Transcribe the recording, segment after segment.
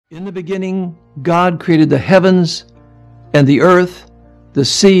In the beginning, God created the heavens and the earth, the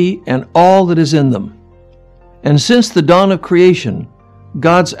sea, and all that is in them. And since the dawn of creation,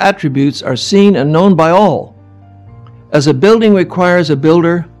 God's attributes are seen and known by all. As a building requires a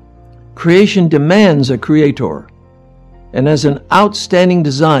builder, creation demands a creator. And as an outstanding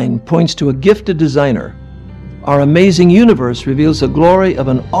design points to a gifted designer, our amazing universe reveals the glory of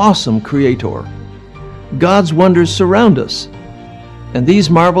an awesome creator. God's wonders surround us, and these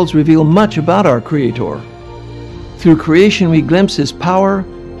marvels reveal much about our Creator. Through creation we glimpse His power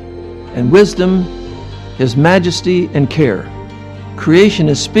and wisdom, His majesty and care. Creation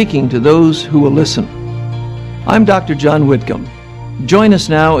is speaking to those who will listen. I'm Dr. John Whitcomb. Join us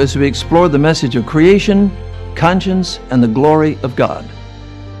now as we explore the message of creation, conscience, and the glory of God.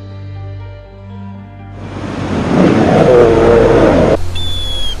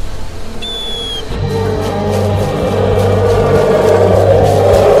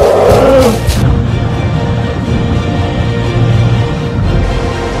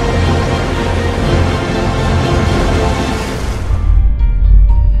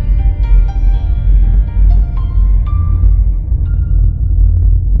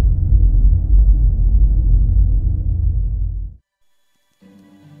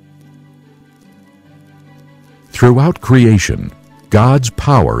 Throughout creation, God's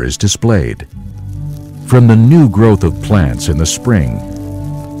power is displayed. From the new growth of plants in the spring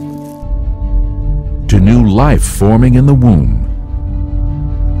to new life forming in the womb.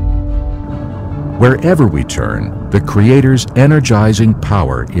 Wherever we turn, the Creator's energizing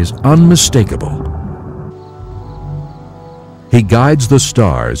power is unmistakable. He guides the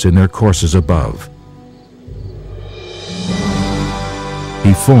stars in their courses above.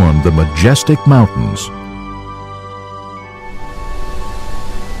 He formed the majestic mountains.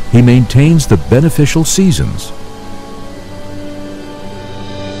 He maintains the beneficial seasons.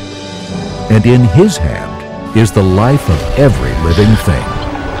 And in His hand is the life of every living thing.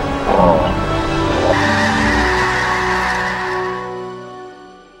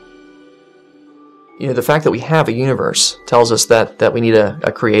 You know, the fact that we have a universe tells us that we need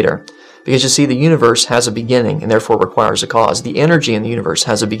a creator. Because you see, the universe has a beginning and therefore requires a cause. The energy in the universe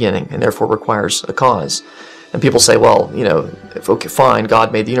has a beginning and therefore requires a cause. And people say, well, you know, okay, fine,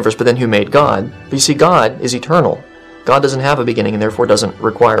 God made the universe, but then who made God? But you see, God is eternal. God doesn't have a beginning and therefore doesn't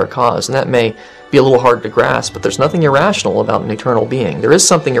require a cause. And that may be a little hard to grasp, but there's nothing irrational about an eternal being. There is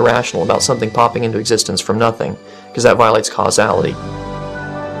something irrational about something popping into existence from nothing, because that violates causality.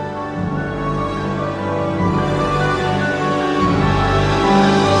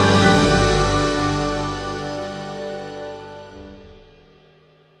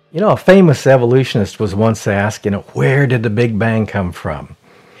 You know, a famous evolutionist was once asked, where did the Big Bang come from?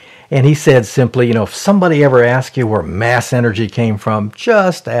 And he said simply, if somebody ever asks you where mass energy came from,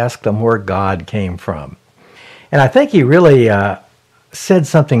 just ask them where God came from. And I think he really said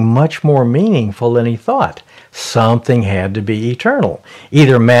something much more meaningful than he thought. Something had to be eternal.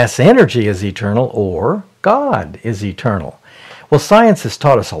 Either mass energy is eternal or God is eternal. Well, science has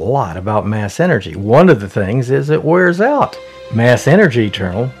taught us a lot about mass energy. One of the things is it wears out. Mass energy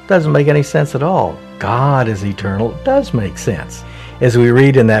eternal doesn't make any sense at all. God is eternal does make sense. As we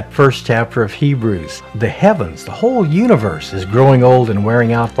read in that first chapter of Hebrews, the heavens, the whole universe is growing old and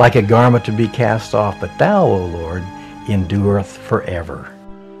wearing out like a garment to be cast off, but thou, O Lord, endureth forever.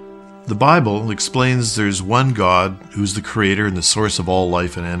 The Bible explains there's one God who's the creator and the source of all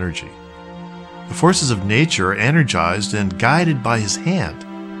life and energy. The forces of nature are energized and guided by His hand.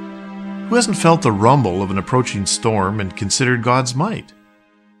 Who hasn't felt the rumble of an approaching storm and considered God's might?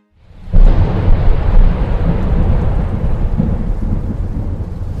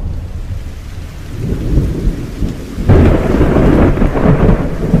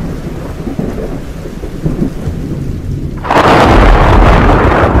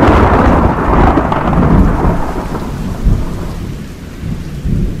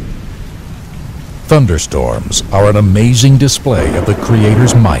 Thunderstorms are an amazing display of the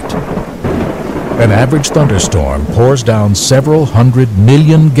Creator's might. An average thunderstorm pours down several 100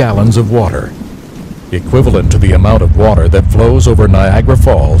 million gallons of water, equivalent to the amount of water that flows over Niagara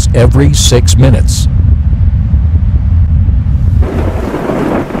Falls every 6 minutes.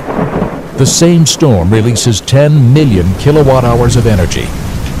 The same storm releases 10 million kilowatt hours of energy,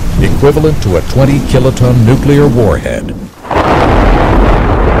 equivalent to a 20-kiloton nuclear warhead.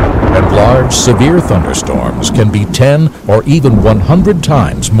 And large, severe thunderstorms can be 10 or even 100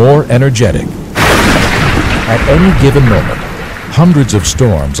 times more energetic. At any given moment, hundreds of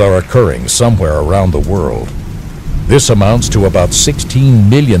storms are occurring somewhere around the world. This amounts to about 16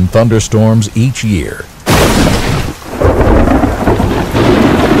 million thunderstorms each year.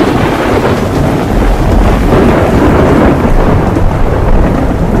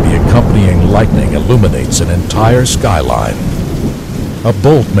 illuminates an entire skyline. A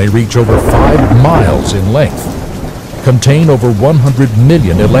bolt may reach over 5 miles in length, contain over 100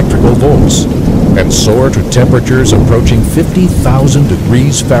 million electrical volts, and soar to temperatures approaching 50,000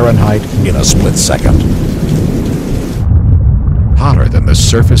 degrees Fahrenheit in a split second. Hotter than the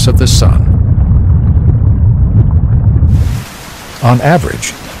surface of the sun. On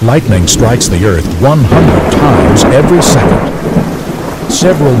average, lightning strikes the Earth 100 times every second.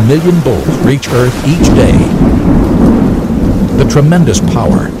 Several million bolts reach Earth each day. The tremendous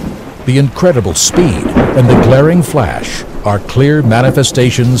power, the incredible speed, and the glaring flash are clear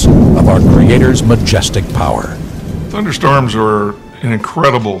manifestations of our Creator's majestic power. Thunderstorms are an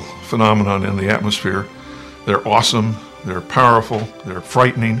incredible phenomenon in the atmosphere. They're awesome, they're powerful, they're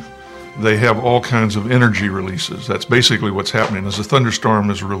frightening. They have all kinds of energy releases. That's basically what's happening, is a thunderstorm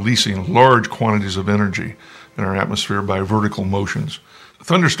is releasing large quantities of energy in our atmosphere by vertical motions.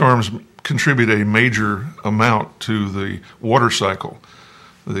 Thunderstorms contribute a major amount to the water cycle.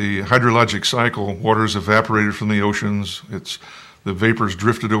 The hydrologic cycle, water is evaporated from the oceans, the vapors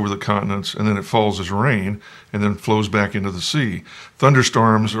drifted over the continents, and then it falls as rain and then flows back into the sea.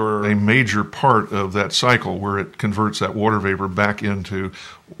 Thunderstorms are a major part of that cycle where it converts that water vapor back into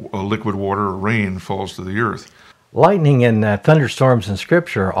liquid water, or rain falls to the earth. Lightning and thunderstorms in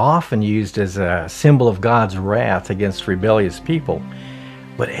Scripture are often used as a symbol of God's wrath against rebellious people.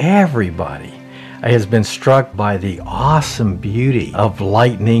 But everybody has been struck by the awesome beauty of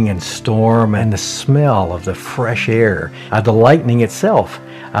lightning and storm and the smell of the fresh air. The lightning itself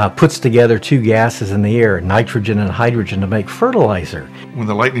puts together two gases in the air, nitrogen and hydrogen, to make fertilizer. When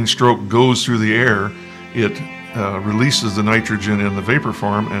the lightning stroke goes through the air, it releases the nitrogen in the vapor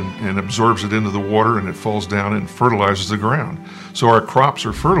form and absorbs it into the water, and it falls down and fertilizes the ground. So our crops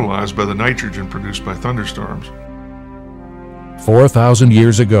are fertilized by the nitrogen produced by thunderstorms. 4,000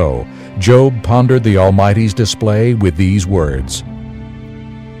 years ago, Job pondered the Almighty's display with these words: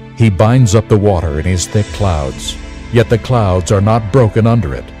 He binds up the water in his thick clouds, yet the clouds are not broken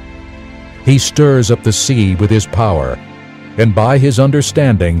under it. He stirs up the sea with his power, and by his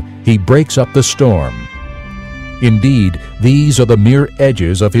understanding he breaks up the storm. Indeed, these are the mere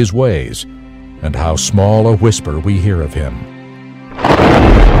edges of his ways, and how small a whisper we hear of him.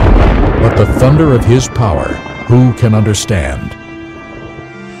 But the thunder of his power, who can understand?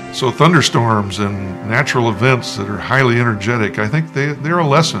 So thunderstorms and natural events that are highly energetic, I think they're a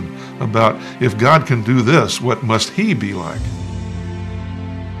lesson about, if God can do this, what must he be like?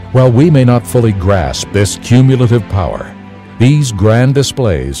 While we may not fully grasp this cumulative power, these grand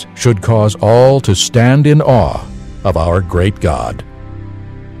displays should cause all to stand in awe of our great God.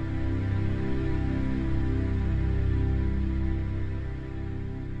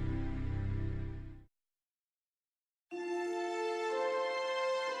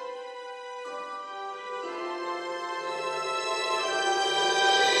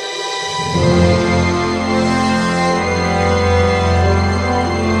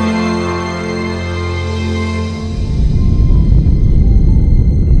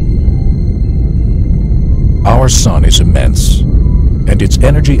 Our sun is immense, and its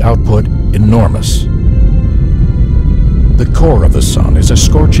energy output enormous. The core of the sun is a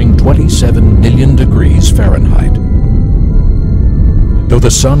scorching 27 million degrees Fahrenheit. Though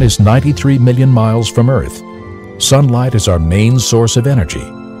the sun is 93 million miles from Earth, sunlight is our main source of energy.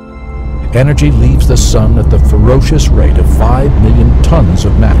 Energy leaves the sun at the ferocious rate of 5 million tons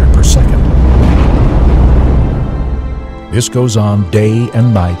of matter per second. This goes on day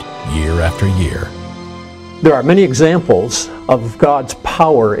and night, year after year. There are many examples of God's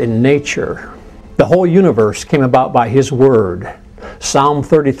power in nature. The whole universe came about by His Word. Psalm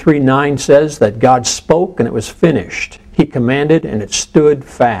 33:9 says that God spoke and it was finished. He commanded and it stood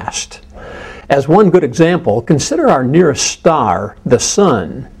fast. As one good example, consider our nearest star, the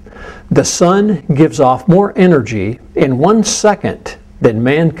sun. The sun gives off more energy in 1 second than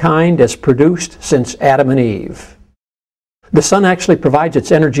mankind has produced since Adam and Eve. The sun actually provides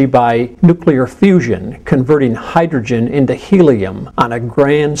its energy by nuclear fusion, converting hydrogen into helium on a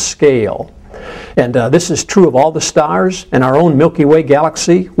grand scale. And this is true of all the stars. In our own Milky Way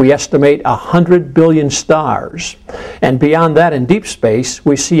galaxy, we estimate 100 billion stars. And beyond that, in deep space,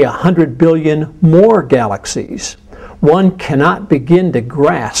 we see 100 billion more galaxies. One cannot begin to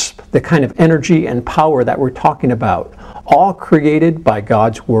grasp the kind of energy and power that we're talking about, all created by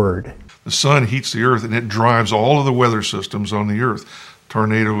God's Word. The sun heats the earth and it drives all of the weather systems on the earth.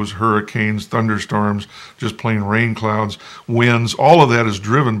 Tornadoes, hurricanes, thunderstorms, just plain rain clouds, winds, all of that is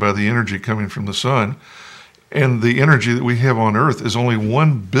driven by the energy coming from the sun. And the energy that we have on earth is only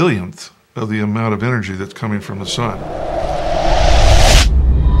 1/billionth of the amount of energy that's coming from the sun.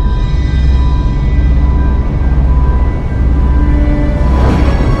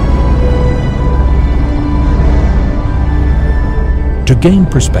 To gain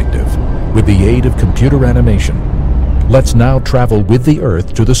perspective, with the aid of computer animation, let's now travel with the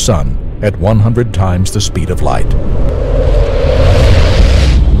Earth to the Sun at 100 times the speed of light.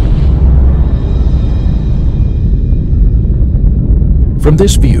 From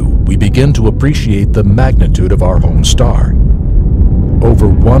this view, we begin to appreciate the magnitude of our home star. Over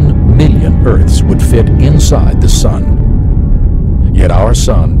 1 million Earths would fit inside the Sun. Yet our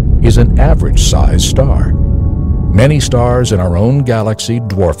Sun is an average-sized star. Many stars in our own galaxy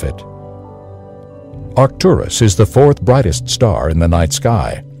dwarf it. Arcturus is the fourth brightest star in the night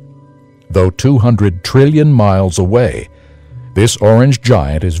sky. Though 200 trillion miles away, this orange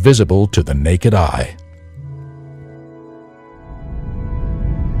giant is visible to the naked eye.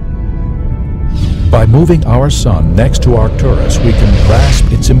 By moving our Sun next to Arcturus, we can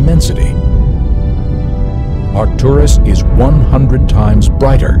grasp its immensity. Arcturus is 100 times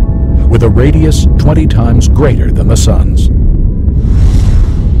brighter, with a radius 20 times greater than the Sun's.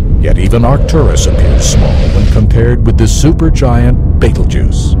 Yet even Arcturus appears small when compared with the supergiant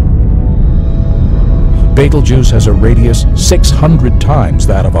Betelgeuse. Betelgeuse has a radius 600 times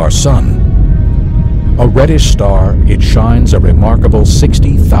that of our Sun. A reddish star, it shines a remarkable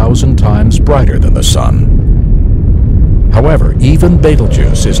 60,000 times brighter than the Sun. However, even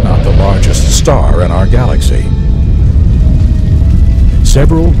Betelgeuse is not the largest star in our galaxy.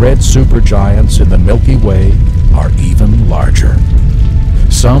 Several red supergiants in the Milky Way are even larger,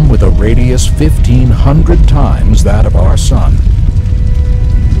 some with a radius 1,500 times that of our Sun.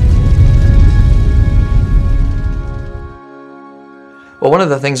 Well, one of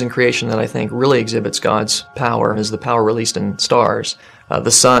the things in creation that I think really exhibits God's power is the power released in stars. The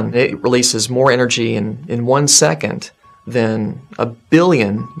sun, it releases more energy in 1 second than 1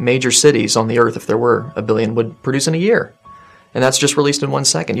 billion major cities on the earth, if there were 1 billion, would produce in a year. And that's just released in 1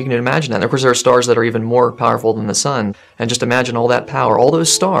 second. You can imagine that. And of course, there are stars that are even more powerful than the sun. And just imagine all that power, all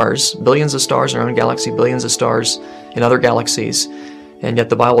those stars, billions of stars in our own galaxy, billions of stars in other galaxies. And yet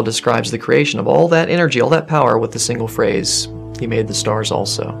the Bible describes the creation of all that energy, all that power with the single phrase, He made the stars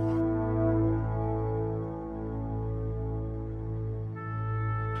also.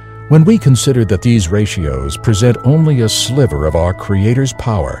 When we consider that these ratios present only a sliver of our Creator's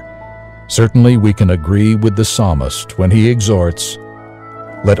power, certainly we can agree with the psalmist when he exhorts,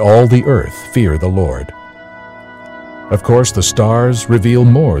 "Let all the earth fear the Lord." Of course, the stars reveal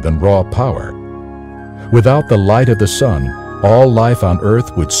more than raw power. Without the light of the sun, all life on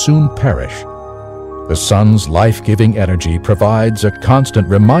earth would soon perish. The sun's life-giving energy provides a constant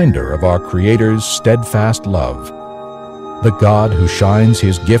reminder of our Creator's steadfast love, the God who shines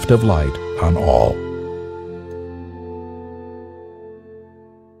His gift of light on all.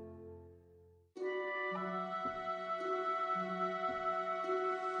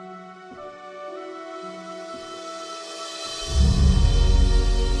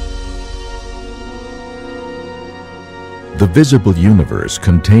 The visible universe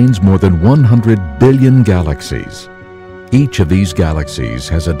contains more than 100 billion galaxies. Each of these galaxies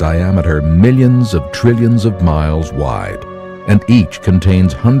has a diameter millions of trillions of miles wide, and each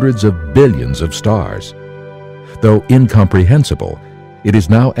contains hundreds of billions of stars. Though incomprehensible, it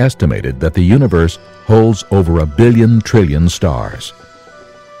is now estimated that the universe holds over 1 billion trillion stars.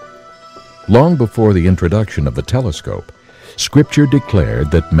 Long before the introduction of the telescope, Scripture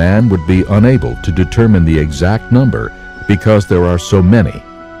declared that man would be unable to determine the exact number because there are so many.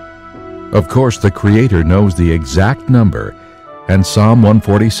 Of course, the Creator knows the exact number, and Psalm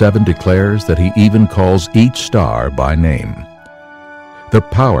 147 declares that He even calls each star by name. The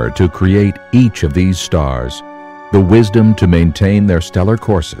power to create each of these stars, the wisdom to maintain their stellar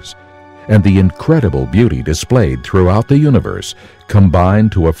courses, and the incredible beauty displayed throughout the universe combine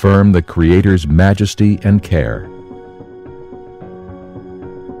to affirm the Creator's majesty and care.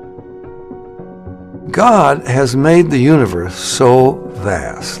 God has made the universe so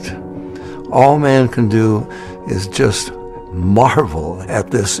vast. All man can do is just marvel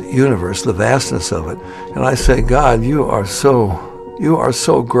at this universe, the vastness of it. And I say, God, you are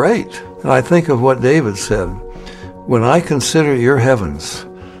so great. And I think of what David said, when I consider your heavens,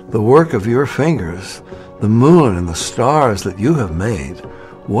 the work of your fingers, the moon and the stars that you have made,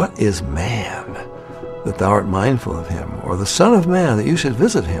 what is man that thou art mindful of him, or the son of man that you should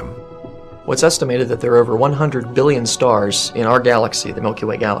visit him? Well, it's estimated that there are over 100 billion stars in our galaxy, the Milky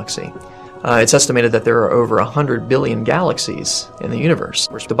Way galaxy. It's estimated that there are over 100 billion galaxies in the universe.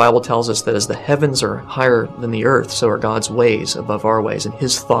 The Bible tells us that as the heavens are higher than the earth, so are God's ways above our ways, and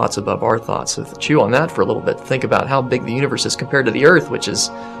His thoughts above our thoughts. So chew on that for a little bit. Think about how big the universe is compared to the earth, which is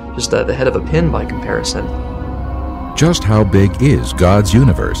just the head of a pin by comparison. Just how big is God's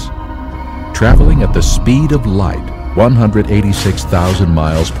universe? Traveling at the speed of light, 186,000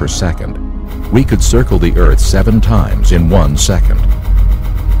 miles per second, we could circle the Earth 7 times in 1 second.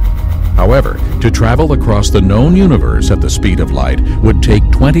 However, to travel across the known universe at the speed of light would take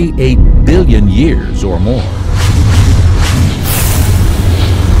 28 billion years or more.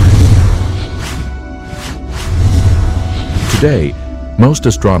 Today, most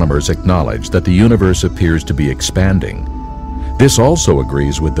astronomers acknowledge that the universe appears to be expanding. This also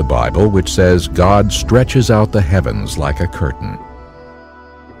agrees with the Bible, which says God stretches out the heavens like a curtain.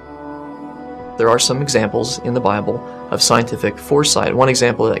 There are some examples in the Bible of scientific foresight. One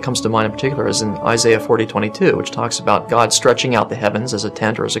example that comes to mind in particular is in Isaiah 40:22, which talks about God stretching out the heavens as a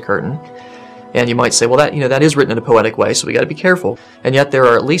tent or as a curtain. And you might say, well, that is written in a poetic way, so we got to be careful. And yet there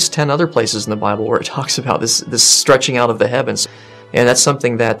are at least 10 other places in the Bible where it talks about this stretching out of the heavens. And that's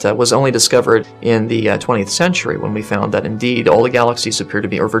something that was only discovered in the 20th century when we found that indeed all the galaxies appear to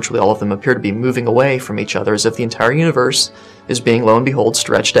be, or virtually all of them, appear to be moving away from each other as if the entire universe is being, lo and behold,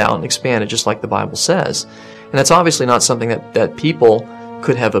 stretched out and expanded just like the Bible says. And that's obviously not something that people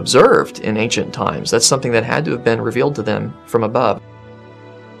could have observed in ancient times. That's something that had to have been revealed to them from above.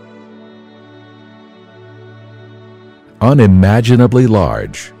 Unimaginably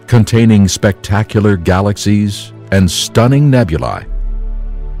large, containing spectacular galaxies and stunning nebulae.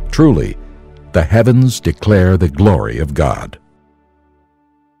 Truly, the heavens declare the glory of God.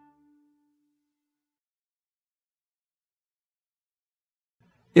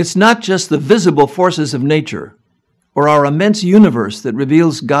 It's not just the visible forces of nature or our immense universe that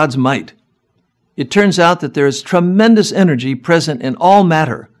reveals God's might. It turns out that there is tremendous energy present in all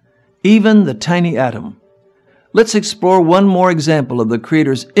matter, even the tiny atom. Let's explore one more example of the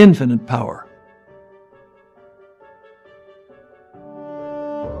Creator's infinite power.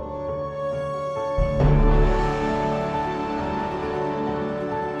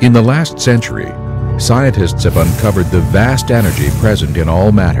 In the last century, scientists have uncovered the vast energy present in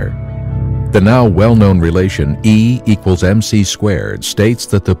all matter. The now well-known relation E equals mc squared states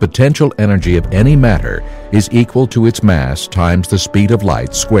that the potential energy of any matter is equal to its mass times the speed of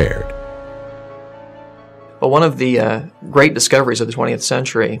light squared. Well, one of the great discoveries of the 20th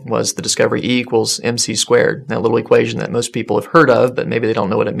century was the discovery E equals mc squared, that little equation that most people have heard of, but maybe they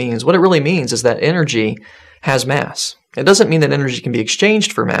don't know what it means. What it really means is that energy has mass. It doesn't mean that energy can be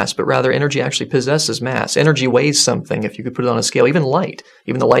exchanged for mass, but rather energy actually possesses mass. Energy weighs something. If you could put it on a scale, even light,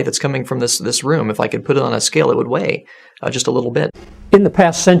 even the light that's coming from this room, if I could put it on a scale, it would weigh just a little bit. In the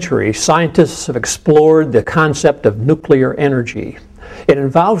past century, scientists have explored the concept of nuclear energy. It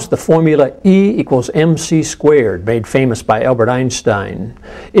involves the formula E equals mc squared, made famous by Albert Einstein.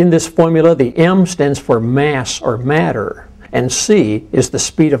 In this formula, the M stands for mass or matter, and C is the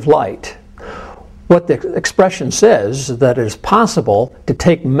speed of light. What the expression says is that it is possible to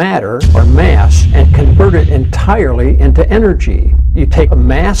take matter or mass and convert it entirely into energy. You take a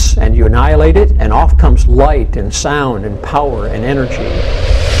mass and you annihilate it, and off comes light and sound and power and energy.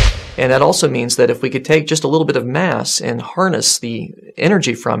 And that also means that if we could take just a little bit of mass and harness the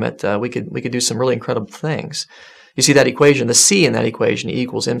energy from it, we could do some really incredible things. You see that equation, the C in that equation, E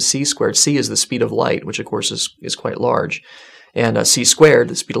equals mc squared. C is the speed of light, which of course is quite large. And c squared,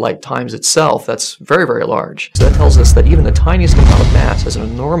 the speed of light times itself, that's very, very large. So that tells us that even the tiniest amount of mass has an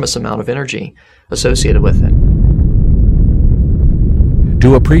enormous amount of energy associated with it.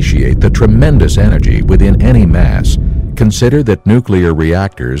 To appreciate the tremendous energy within any mass, consider that nuclear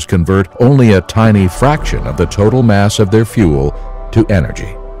reactors convert only a tiny fraction of the total mass of their fuel to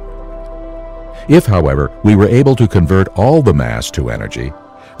energy. If, however, we were able to convert all the mass to energy,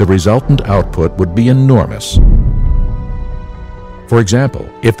 the resultant output would be enormous. For example,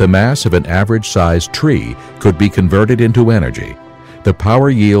 if the mass of an average-sized tree could be converted into energy, the power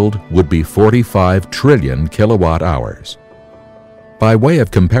yield would be 45 trillion kilowatt hours. By way of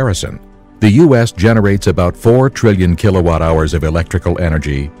comparison, the U.S. generates about 4 trillion kilowatt hours of electrical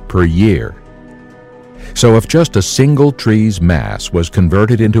energy per year. So if just a single tree's mass was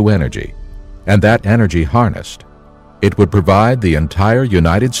converted into energy, and that energy harnessed, it would provide the entire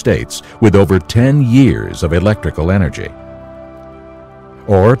United States with over 10 years of electrical energy.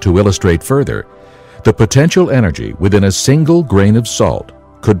 Or, to illustrate further, the potential energy within a single grain of salt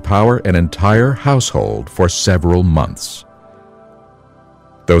could power an entire household for several months.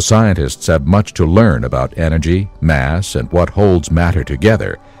 Though scientists have much to learn about energy, mass, and what holds matter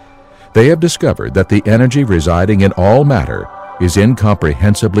together, they have discovered that the energy residing in all matter is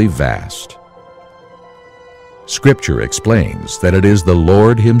incomprehensibly vast. Scripture explains that it is the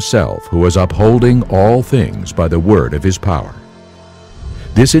Lord Himself who is upholding all things by the word of His power.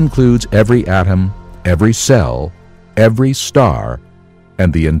 This includes every atom, every cell, every star,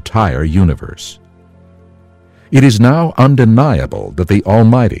 and the entire universe. It is now undeniable that the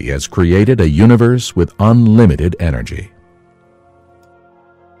Almighty has created a universe with unlimited energy.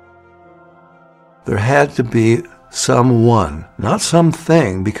 There had to be someone, not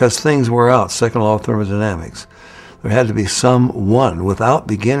something, because things wear out, second law of thermodynamics. There had to be someone without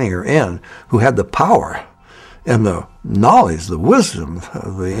beginning or end who had the power and the knowledge, the wisdom,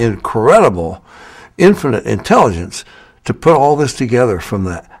 the incredible, infinite intelligence to put all this together, from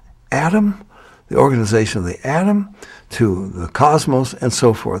the atom, the organization of the atom, to the cosmos, and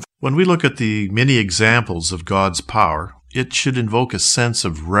so forth. When we look at the many examples of God's power, it should invoke a sense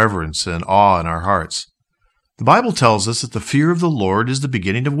of reverence and awe in our hearts. The Bible tells us that the fear of the Lord is the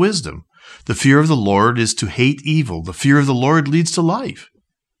beginning of wisdom. The fear of the Lord is to hate evil. The fear of the Lord leads to life.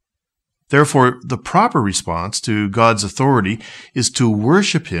 Therefore, the proper response to God's authority is to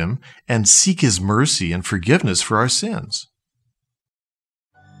worship Him and seek His mercy and forgiveness for our sins.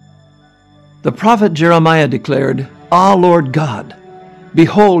 The prophet Jeremiah declared, "Ah, Lord God,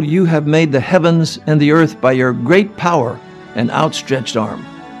 behold, you have made the heavens and the earth by your great power and outstretched arm.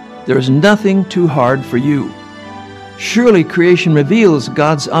 There is nothing too hard for you." Surely creation reveals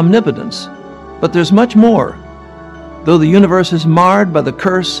God's omnipotence, but there's much more. Though the universe is marred by the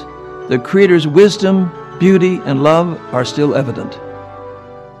curse, the Creator's wisdom, beauty, and love are still evident.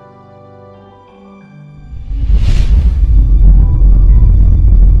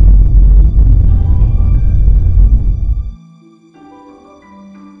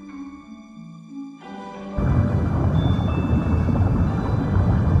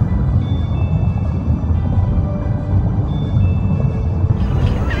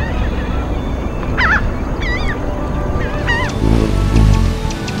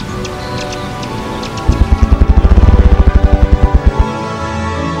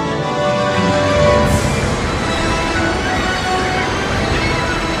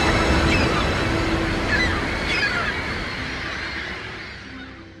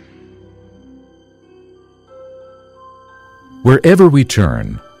 Wherever we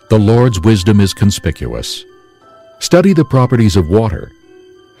turn, the Lord's wisdom is conspicuous. Study the properties of water.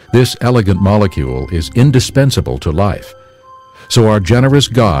 This elegant molecule is indispensable to life. So our generous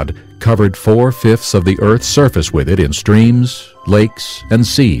God covered 4/5 of the earth's surface with it in streams, lakes, and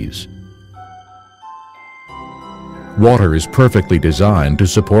seas. Water is perfectly designed to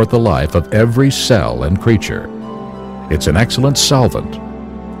support the life of every cell and creature. It's an excellent solvent,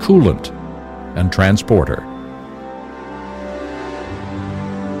 coolant, and transporter.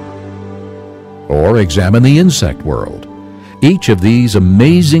 Or examine the insect world. Each of these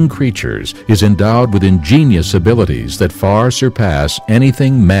amazing creatures is endowed with ingenious abilities that far surpass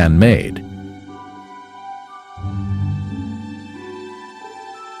anything man-made.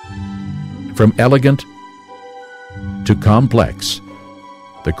 From elegant to complex,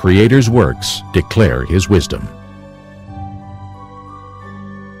 the Creator's works declare His wisdom.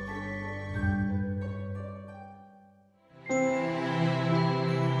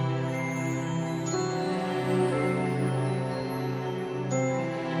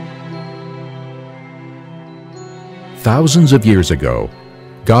 Thousands of years ago,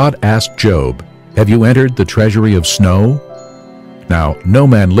 God asked Job, "Have you entered the treasury of snow?" Now, no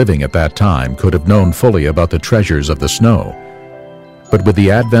man living at that time could have known fully about the treasures of the snow. But with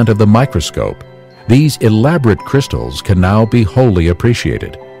the advent of the microscope, these elaborate crystals can now be wholly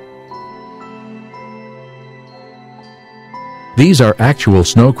appreciated. These are actual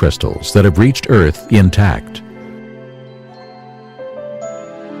snow crystals that have reached Earth intact.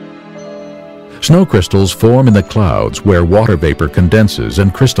 Snow crystals form in the clouds where water vapor condenses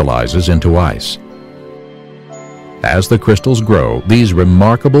and crystallizes into ice. As the crystals grow, these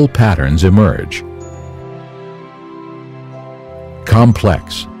remarkable patterns emerge.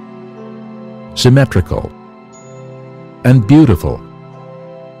 Complex, symmetrical, and beautiful.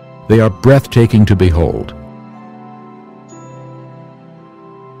 They are breathtaking to behold.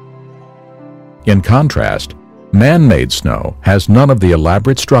 In contrast, man-made snow has none of the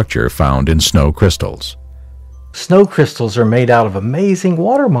elaborate structure found in snow crystals. Snow crystals are made out of amazing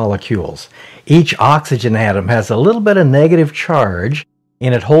water molecules. Each oxygen atom has a little bit of negative charge,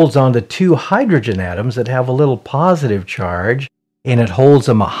 and it holds on to 2 hydrogen atoms that have a little positive charge, and it holds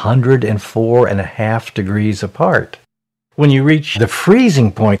them 104.5 degrees apart. When you reach the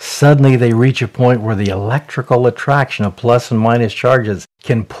freezing point, suddenly they reach a point where the electrical attraction of plus and minus charges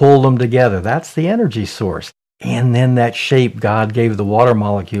can pull them together. That's the energy source. And then that shape God gave the water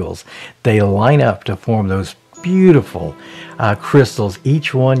molecules, they line up to form those beautiful crystals,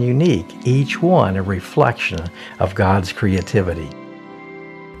 each one unique, each one a reflection of God's creativity.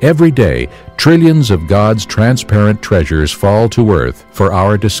 Every day, trillions of God's transparent treasures fall to earth for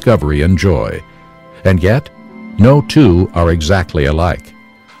our discovery and joy. And yet, No two are exactly alike.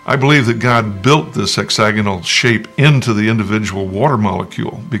 I believe that God built this hexagonal shape into the individual water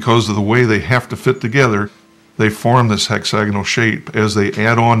molecule because of the way they have to fit together. They form this hexagonal shape as they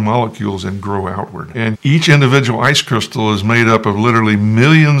add on molecules and grow outward. And each individual ice crystal is made up of literally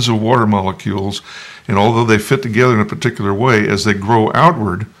millions of water molecules, and although they fit together in a particular way, as they grow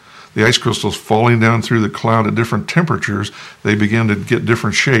outward, the ice crystals falling down through the cloud at different temperatures, they begin to get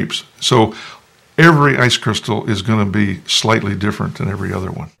different shapes. So every ice crystal is going to be slightly different than every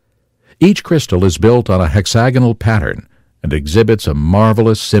other one. Each crystal is built on a hexagonal pattern and exhibits a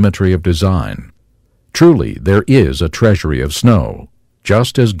marvelous symmetry of design. Truly, there is a treasury of snow,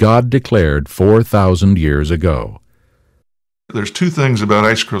 just as God declared 4,000 years ago. There's two things about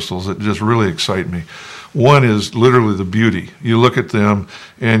ice crystals that just really excite me. One is literally the beauty. You look at them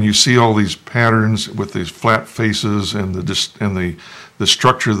and you see all these patterns with these flat faces and the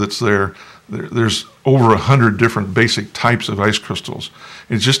structure that's there. There's over 100 different basic types of ice crystals.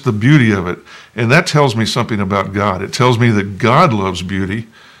 It's just the beauty of it. And that tells me something about God. It tells me that God loves beauty,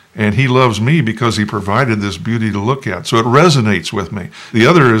 and He loves me because He provided this beauty to look at. So it resonates with me. The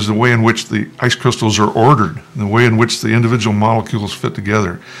other is the way in which the ice crystals are ordered, the way in which the individual molecules fit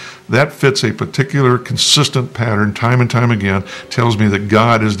together. That fits a particular consistent pattern time and time again, tells me that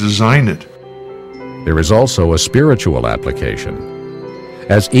God has designed it. There is also a spiritual application.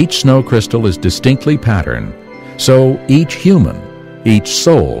 As each snow crystal is distinctly patterned, so each human, each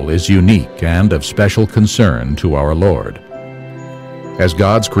soul is unique and of special concern to our Lord. As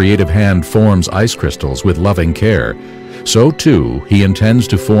God's creative hand forms ice crystals with loving care, so too He intends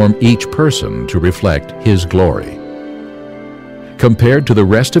to form each person to reflect His glory. Compared to the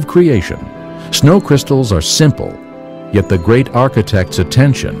rest of creation, snow crystals are simple, yet the great architect's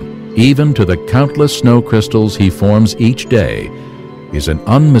attention, even to the countless snow crystals He forms each day, is an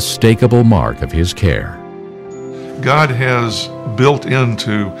unmistakable mark of His care. God has built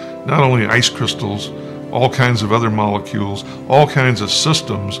into not only ice crystals, all kinds of other molecules, all kinds of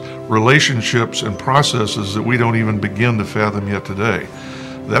systems, relationships, and processes that we don't even begin to fathom yet today.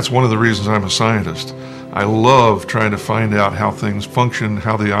 That's one of the reasons I'm a scientist. I love trying to find out how things function,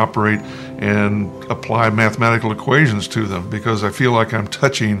 how they operate, and apply mathematical equations to them, because I feel like I'm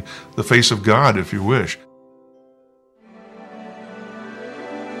touching the face of God, if you wish.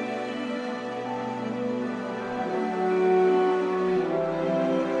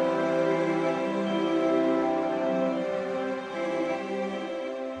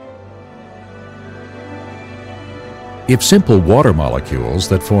 If simple water molecules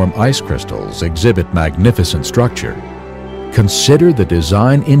that form ice crystals exhibit magnificent structure, consider the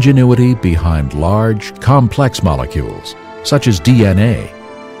design ingenuity behind large, complex molecules, such as DNA.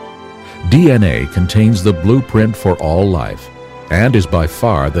 DNA contains the blueprint for all life and is by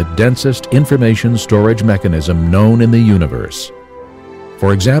far the densest information storage mechanism known in the universe.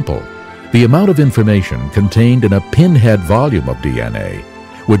 For example, the amount of information contained in a pinhead volume of DNA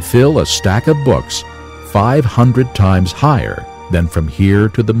would fill a stack of books 500 times higher than from here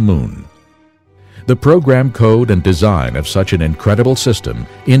to the moon. The program code and design of such an incredible system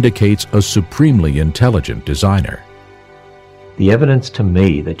indicates a supremely intelligent designer. The evidence to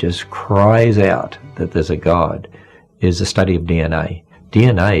me that just cries out that there's a God is the study of DNA.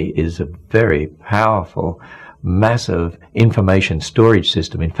 DNA is a very powerful, massive information storage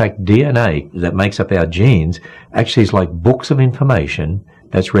system. In fact, DNA that makes up our genes actually is like books of information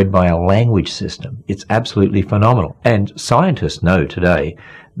that's read by a language system. It's absolutely phenomenal. And scientists know today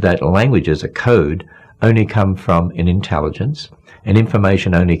that languages, a code, only come from an intelligence, and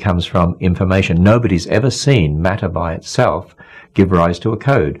information only comes from information. Nobody's ever seen matter by itself give rise to a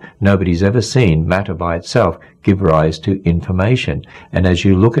code. Nobody's ever seen matter by itself give rise to information. And as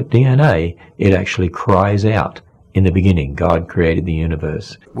you look at DNA, it actually cries out, in the beginning, God created the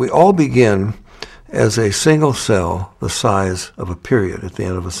universe. We all begin as a single cell the size of a period at the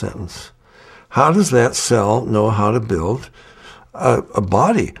end of a sentence. How does that cell know how to build a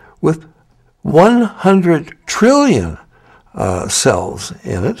body with 100 trillion cells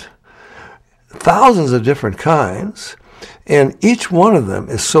in it, thousands of different kinds, and each one of them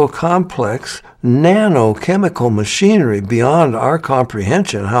is so complex, nanochemical machinery beyond our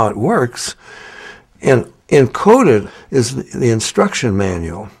comprehension how it works, and encoded is the instruction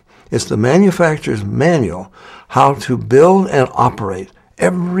manual. It's the manufacturer's manual how to build and operate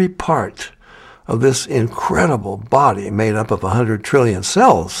every part of this incredible body made up of 100 trillion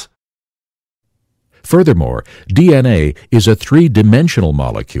cells. Furthermore, DNA is a three-dimensional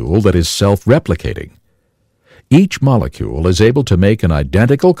molecule that is self-replicating. Each molecule is able to make an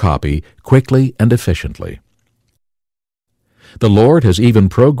identical copy quickly and efficiently. The Lord has even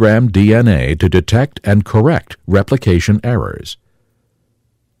programmed DNA to detect and correct replication errors.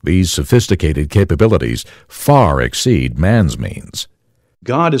 These sophisticated capabilities far exceed man's means.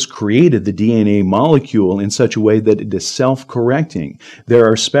 God has created the DNA molecule in such a way that it is self-correcting. There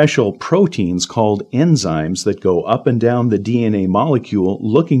are special proteins called enzymes that go up and down the DNA molecule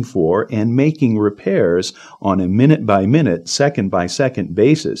looking for and making repairs on a minute-by-minute, second-by-second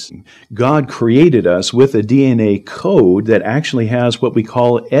basis. God created us with a DNA code that actually has what we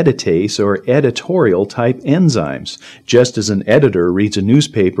call editase or editorial type enzymes. Just as an editor reads a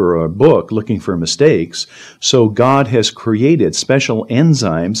newspaper or a book looking for mistakes, so God has created special enzymes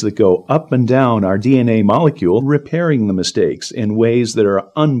that go up and down our DNA molecule, repairing the mistakes in ways that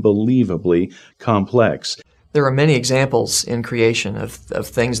are unbelievably complex. There are many examples in creation of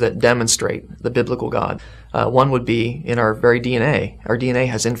things that demonstrate the biblical God. One would be in our very DNA. Our DNA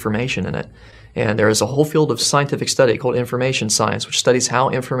has information in it. And there is a whole field of scientific study called information science, which studies how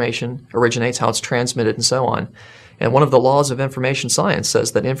information originates, how it's transmitted, and so on. And one of the laws of information science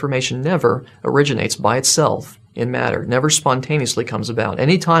says that information never originates by itself in matter, never spontaneously comes about.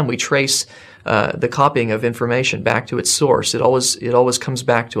 Anytime we trace the copying of information back to its source, it always comes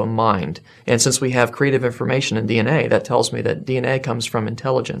back to a mind. And since we have creative information in DNA, that tells me that DNA comes from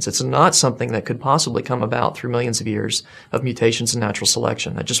intelligence. It's not something that could possibly come about through millions of years of mutations and natural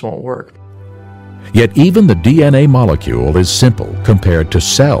selection. That just won't work. Yet even the DNA molecule is simple compared to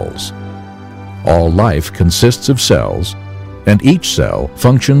cells. All life consists of cells, and each cell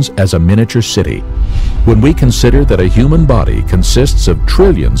functions as a miniature city. When we consider that a human body consists of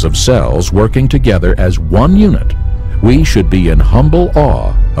trillions of cells working together as one unit, we should be in humble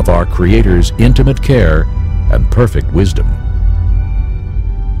awe of our Creator's intimate care and perfect wisdom.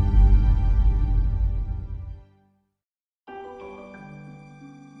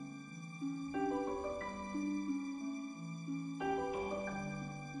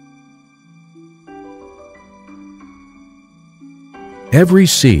 Every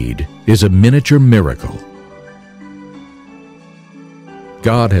seed is a miniature miracle.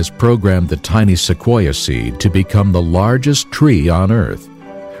 God has programmed the tiny sequoia seed to become the largest tree on earth,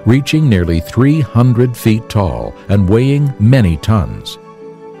 reaching nearly 300 feet tall and weighing many tons.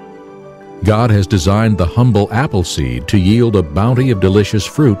 God has designed the humble apple seed to yield a bounty of delicious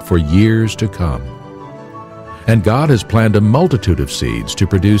fruit for years to come. And God has planned a multitude of seeds to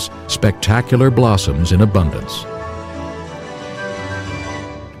produce spectacular blossoms in abundance.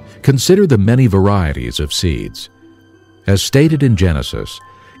 Consider the many varieties of seeds. As stated in Genesis,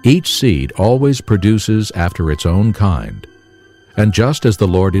 each seed always produces after its own kind. And just as the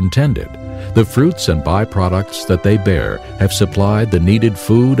Lord intended, the fruits and byproducts that they bear have supplied the needed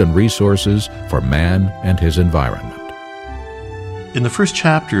food and resources for man and his environment. In the first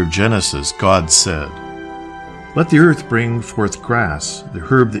chapter of Genesis, God said, "Let the earth bring forth grass, the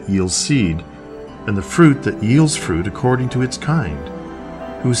herb that yields seed, and the fruit that yields fruit according to its kind,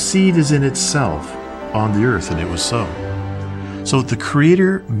 whose seed is in itself on the earth," and it was so. So the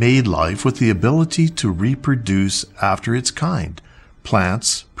Creator made life with the ability to reproduce after its kind.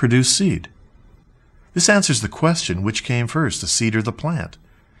 Plants produce seed. This answers the question, which came first, the seed or the plant?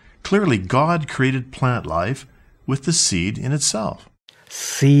 Clearly, God created plant life with the seed in itself.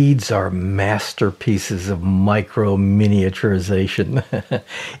 Seeds are masterpieces of micro-miniaturization.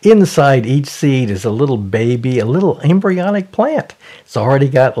 Inside each seed is a little baby, a little embryonic plant. It's already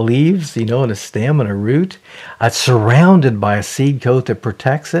got leaves, and a stem and a root. It's surrounded by a seed coat that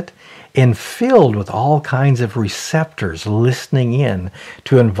protects it and filled with all kinds of receptors listening in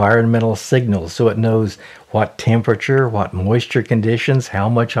to environmental signals so it knows what temperature, what moisture conditions, how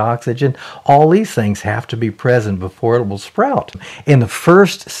much oxygen. All these things have to be present before it will sprout. And the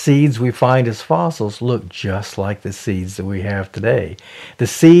first seeds we find as fossils look just like the seeds that we have today. The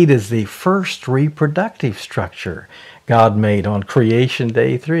seed is the first reproductive structure God made on Creation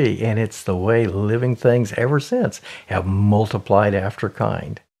Day 3, and it's the way living things ever since have multiplied after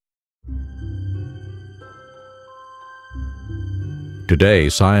kind. Today,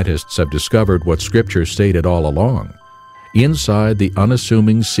 scientists have discovered what Scripture stated all along. Inside the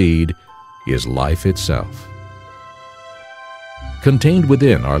unassuming seed is life itself. Contained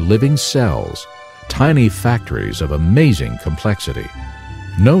within are living cells, tiny factories of amazing complexity.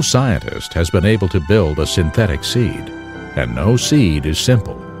 No scientist has been able to build a synthetic seed, and no seed is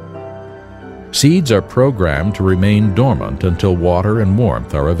simple. Seeds are programmed to remain dormant until water and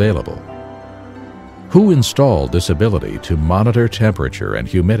warmth are available. Who installed this ability to monitor temperature and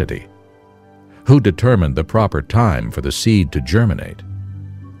humidity? Who determined the proper time for the seed to germinate?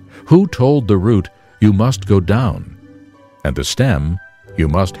 Who told the root, "You must go down," and the stem, "You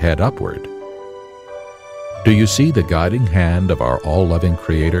must head upward"? Do you see the guiding hand of our all-loving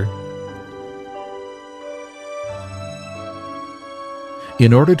Creator?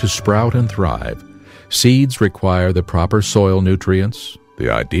 In order to sprout and thrive, seeds require the proper soil nutrients, the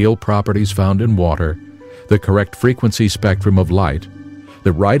ideal properties found in water, the correct frequency spectrum of light,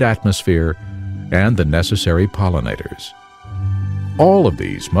 the right atmosphere, and the necessary pollinators. All of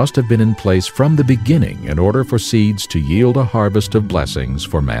these must have been in place from the beginning in order for seeds to yield a harvest of blessings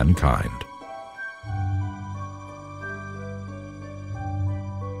for mankind.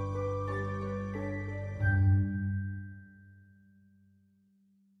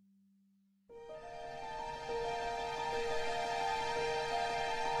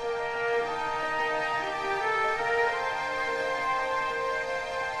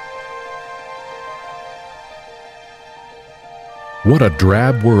 What a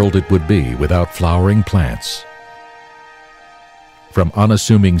drab world it would be without flowering plants. From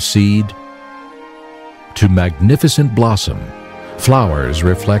unassuming seed to magnificent blossom, flowers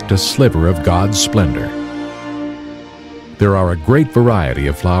reflect a sliver of God's splendor. There are a great variety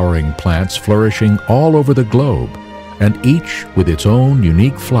of flowering plants flourishing all over the globe, and each with its own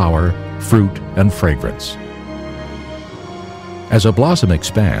unique flower, fruit, and fragrance. As a blossom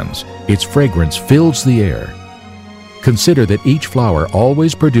expands, its fragrance fills the air. Consider that each flower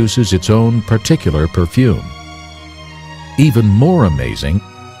always produces its own particular perfume. Even more amazing,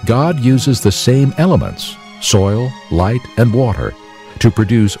 God uses the same elements, soil, light, and water, to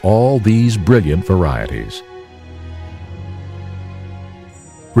produce all these brilliant varieties.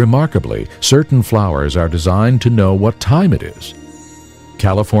 Remarkably, certain flowers are designed to know what time it is.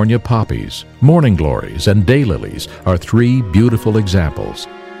 California poppies, morning glories, and daylilies are three beautiful examples.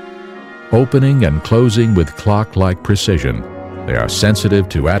 Opening and closing with clock-like precision, they are sensitive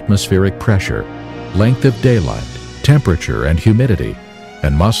to atmospheric pressure, length of daylight, temperature, and humidity,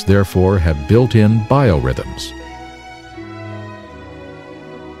 and must therefore have built-in biorhythms.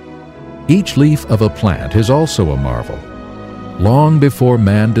 Each leaf of a plant is also a marvel. Long before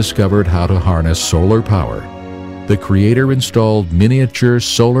man discovered how to harness solar power, the Creator installed miniature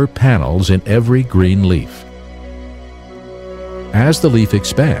solar panels in every green leaf. As the leaf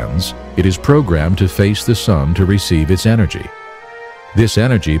expands, it is programmed to face the sun to receive its energy. This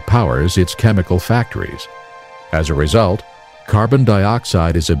energy powers its chemical factories. As a result, carbon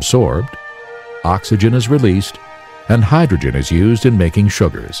dioxide is absorbed, oxygen is released, and hydrogen is used in making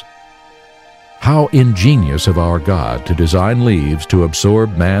sugars. How ingenious of our God to design leaves to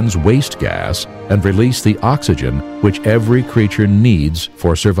absorb man's waste gas and release the oxygen which every creature needs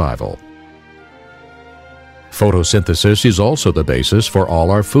for survival. Photosynthesis is also the basis for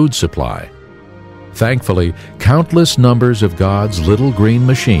all our food supply. Thankfully, countless numbers of God's little green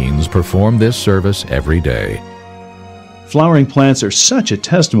machines perform this service every day. Flowering plants are such a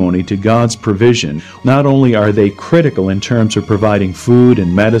testimony to God's provision. Not only are they critical in terms of providing food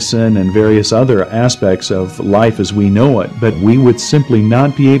and medicine and various other aspects of life as we know it, but we would simply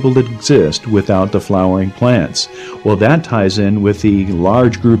not be able to exist without the flowering plants. Well, that ties in with the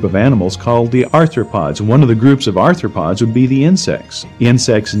large group of animals called the arthropods. One of the groups of arthropods would be the insects.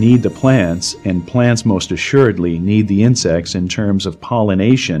 Insects need the plants, and plants most assuredly need the insects in terms of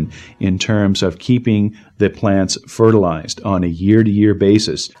pollination, in terms of keeping the plants fertilized on a year-to-year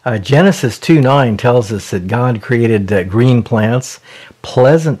basis. Genesis 2:9 tells us that God created green plants,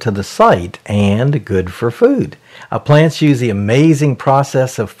 pleasant to the sight and good for food. Plants use the amazing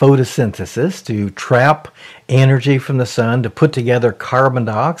process of photosynthesis to trap energy from the sun, to put together carbon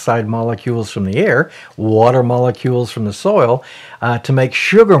dioxide molecules from the air, water molecules from the soil, to make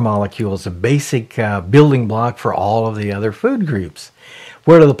sugar molecules, a basic building block for all of the other food groups.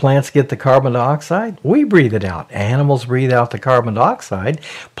 Where do the plants get the carbon dioxide? We breathe it out. Animals breathe out the carbon dioxide.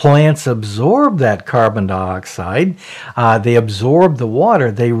 Plants absorb that carbon dioxide. They absorb the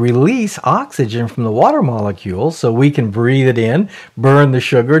water. They release oxygen from the water molecules so we can breathe it in, burn the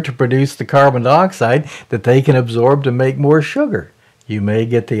sugar to produce the carbon dioxide that they can absorb to make more sugar. You may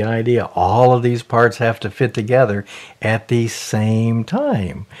get the idea. All of these parts have to fit together at the same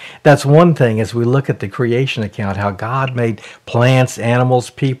time. That's one thing as we look at the creation account, how God made plants, animals,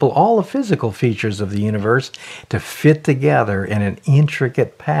 people, all the physical features of the universe to fit together in an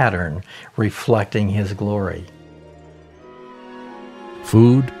intricate pattern reflecting His glory.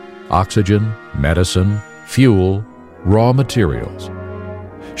 Food, oxygen, medicine, fuel, raw materials.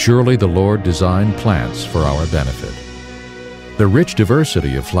 Surely the Lord designed plants for our benefit. The rich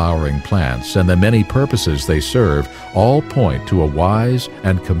diversity of flowering plants and the many purposes they serve all point to a wise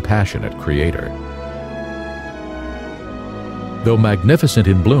and compassionate Creator. Though magnificent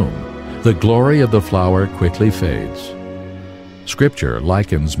in bloom, the glory of the flower quickly fades. Scripture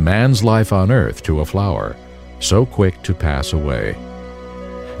likens man's life on earth to a flower, so quick to pass away.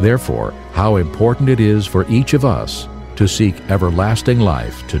 Therefore, how important it is for each of us to seek everlasting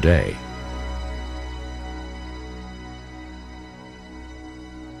life today.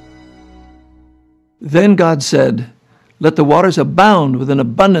 Then God said, "Let the waters abound with an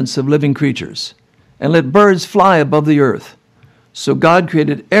abundance of living creatures, and let birds fly above the earth." So God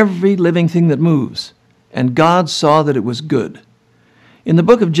created every living thing that moves, and God saw that it was good. In the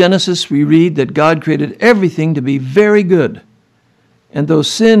book of Genesis, we read that God created everything to be very good. And though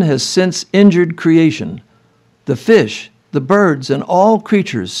sin has since injured creation, the fish, the birds, and all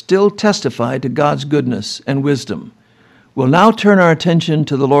creatures still testify to God's goodness and wisdom. We'll now turn our attention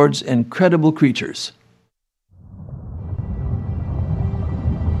to the Lord's incredible creatures.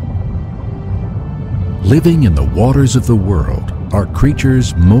 Living in the waters of the world are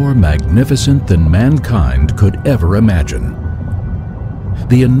creatures more magnificent than mankind could ever imagine.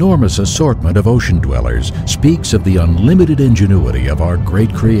 The enormous assortment of ocean dwellers speaks of the unlimited ingenuity of our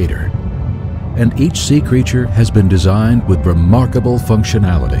great Creator, and each sea creature has been designed with remarkable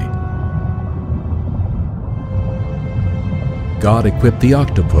functionality. God equipped the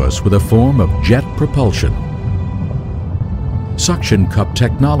octopus with a form of jet propulsion, suction cup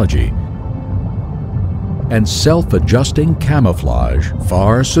technology, and self-adjusting camouflage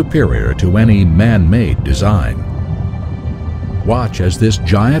far superior to any man-made design. Watch as this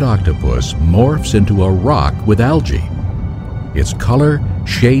giant octopus morphs into a rock with algae. Its color,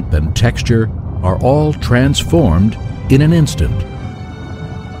 shape, and texture are all transformed in an instant.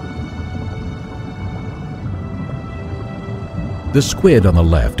 The squid on the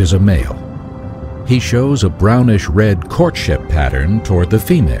left is a male. He shows a brownish-red courtship pattern toward the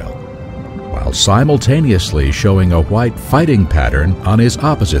female, while simultaneously showing a white fighting pattern on his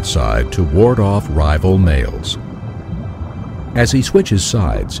opposite side to ward off rival males. As he switches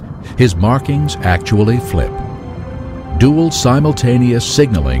sides, his markings actually flip. Dual simultaneous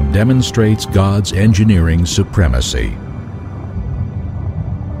signaling demonstrates God's engineering supremacy.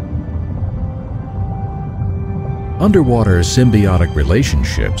 Underwater symbiotic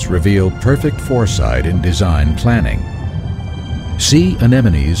relationships reveal perfect foresight in design planning. Sea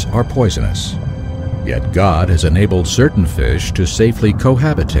anemones are poisonous, yet God has enabled certain fish to safely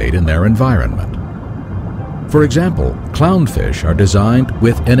cohabitate in their environment. For example, clownfish are designed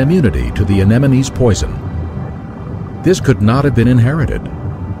with an immunity to the anemone's poison. This could not have been inherited,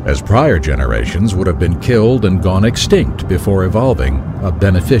 as prior generations would have been killed and gone extinct before evolving a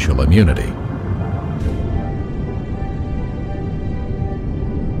beneficial immunity.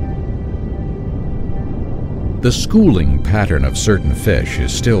 The schooling pattern of certain fish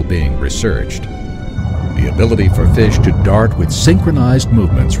is still being researched. The ability for fish to dart with synchronized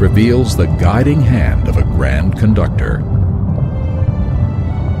movements reveals the guiding hand of a grand conductor.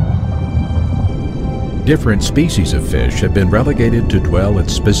 Different species of fish have been relegated to dwell at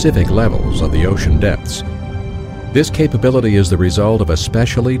specific levels of the ocean depths. This capability is the result of a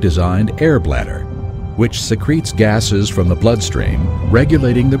specially designed air bladder, which secretes gases from the bloodstream,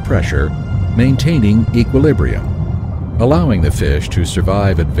 regulating the pressure, maintaining equilibrium, allowing the fish to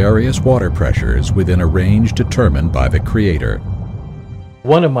survive at various water pressures within a range determined by the Creator.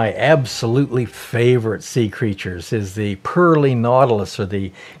 One of my absolutely favorite sea creatures is the pearly nautilus, or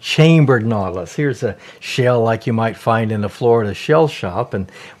the chambered nautilus. Here's a shell like you might find in a Florida shell shop,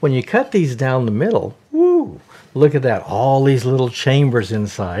 and when you cut these down the middle, woo! Look at that, all these little chambers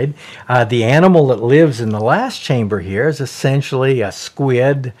inside. The animal that lives in the last chamber here is essentially a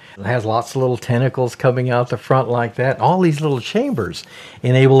squid. It has lots of little tentacles coming out the front like that. All these little chambers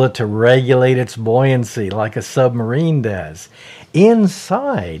enable it to regulate its buoyancy like a submarine does.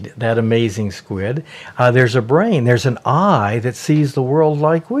 Inside that amazing squid, there's a brain. There's an eye that sees the world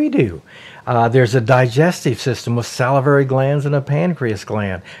like we do. There's a digestive system with salivary glands and a pancreas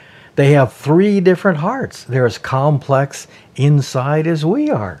gland. They have 3 different hearts. They're as complex inside as we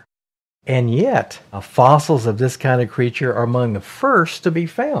are. And yet, fossils of this kind of creature are among the first to be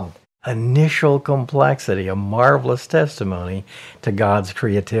found. Initial complexity, a marvelous testimony to God's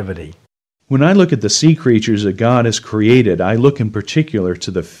creativity. When I look at the sea creatures that God has created, I look in particular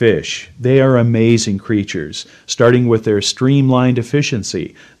to the fish. They are amazing creatures, starting with their streamlined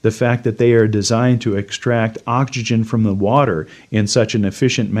efficiency, the fact that they are designed to extract oxygen from the water in such an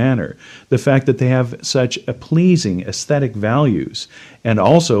efficient manner, the fact that they have such a pleasing aesthetic values, and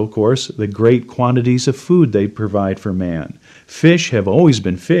also, of course, the great quantities of food they provide for man. Fish have always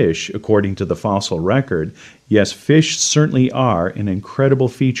been fish, according to the fossil record. Yes, fish certainly are an incredible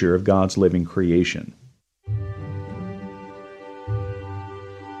feature of God's living creation.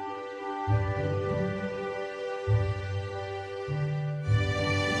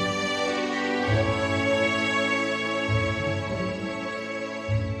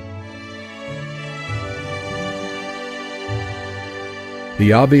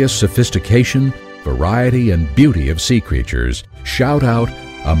 The obvious sophistication, variety, and beauty of sea creatures shout out,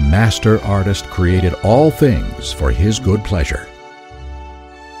 a master artist created all things for his good pleasure.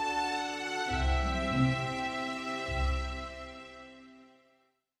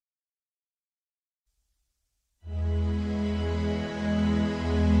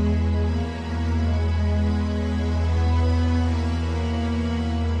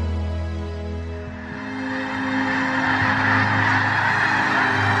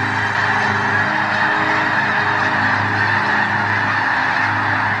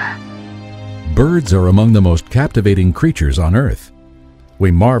 Birds are among the most captivating creatures on Earth.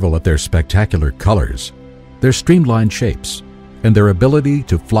 We marvel at their spectacular colors, their streamlined shapes, and their ability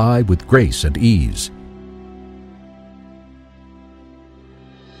to fly with grace and ease.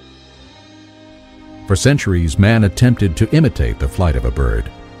 For centuries, man attempted to imitate the flight of a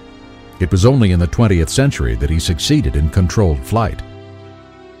bird. It was only in the 20th century that he succeeded in controlled flight.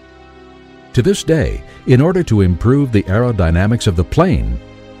 To this day, in order to improve the aerodynamics of the plane,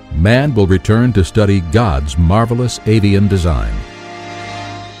 man will return to study God's marvelous avian design.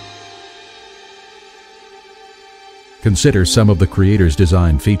 Consider some of the Creator's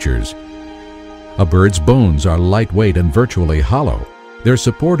design features. A bird's bones are lightweight and virtually hollow. They're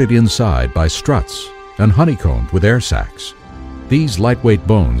supported inside by struts and honeycombed with air sacs. These lightweight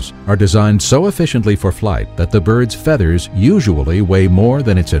bones are designed so efficiently for flight that the bird's feathers usually weigh more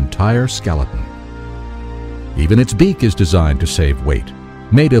than its entire skeleton. Even its beak is designed to save weight,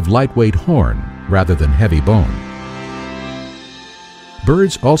 made of lightweight horn rather than heavy bone.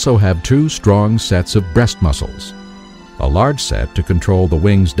 Birds also have two strong sets of breast muscles, a large set to control the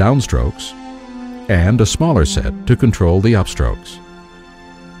wing's downstrokes and a smaller set to control the upstrokes.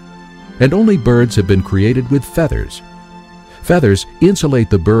 And only birds have been created with feathers. Feathers insulate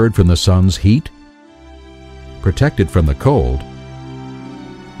the bird from the sun's heat, protect it from the cold,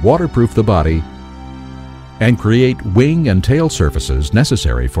 waterproof the body, and create wing and tail surfaces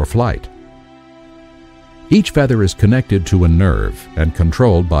necessary for flight. Each feather is connected to a nerve and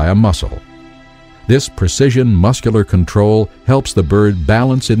controlled by a muscle. This precision muscular control helps the bird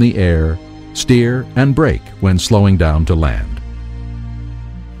balance in the air, steer, and brake when slowing down to land.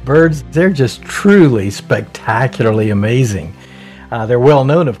 Birds, they're just truly spectacularly amazing. They're well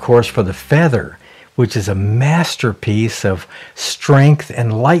known, of course, for the feather, which is a masterpiece of strength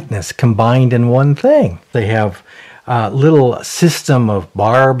and lightness combined in one thing. They have a little system of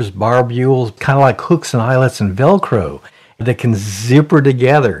barbules, kind of like hooks and eyelets and Velcro that can zipper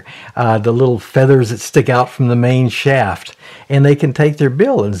together the little feathers that stick out from the main shaft. And they can take their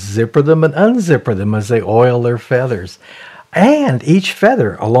bill and zipper them and unzipper them as they oil their feathers. And each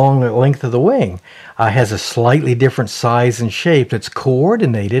feather along the length of the wing has a slightly different size and shape that's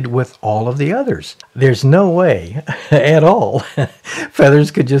coordinated with all of the others. There's no way at all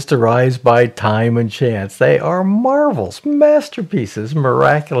feathers could just arise by time and chance. They are marvels, masterpieces,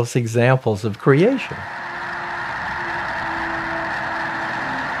 miraculous examples of creation.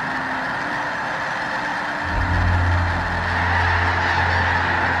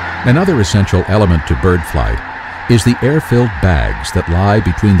 Another essential element to bird flight is the air-filled bags that lie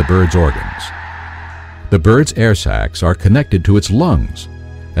between the bird's organs. The bird's air sacs are connected to its lungs,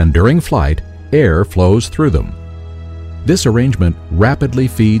 and during flight, air flows through them. This arrangement rapidly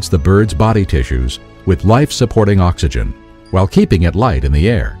feeds the bird's body tissues with life-supporting oxygen, while keeping it light in the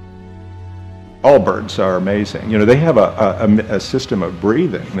air. All birds are amazing. You know, they have a system of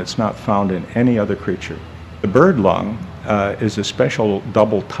breathing that's not found in any other creature. The bird lung is a special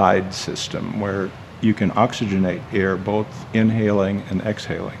double-tide system where you can oxygenate air both inhaling and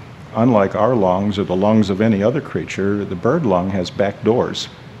exhaling. Unlike our lungs or the lungs of any other creature, the bird lung has back doors.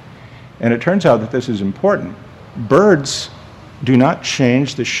 And it turns out that this is important. Birds do not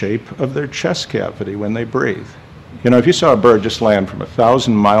change the shape of their chest cavity when they breathe. You know, if you saw a bird just land from a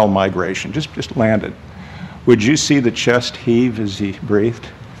 1,000-mile migration, just landed, would you see the chest heave as he breathed?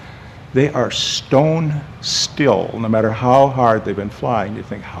 They are stone still, no matter how hard they've been flying. You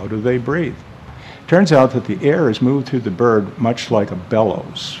think, how do they breathe? Turns out that the air is moved through the bird much like a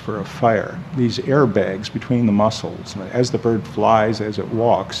bellows for a fire. These airbags between the muscles. As the bird flies, as it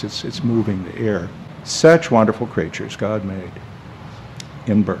walks, it's moving the air. Such wonderful creatures God made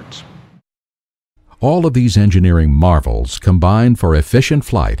in birds. All of these engineering marvels combine for efficient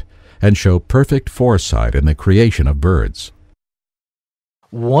flight and show perfect foresight in the creation of birds.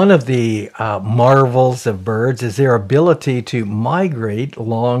 One of the marvels of birds is their ability to migrate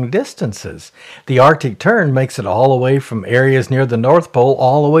long distances. The Arctic tern makes it all the way from areas near the North Pole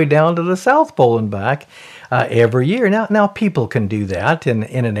all the way down to the South Pole and back every year. Now people can do that in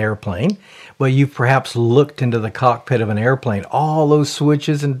an airplane, but you've perhaps looked into the cockpit of an airplane, all those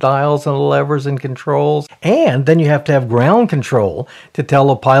switches and dials and levers and controls, and then you have to have ground control to tell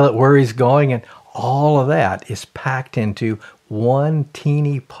the pilot where he's going, and all of that is packed into one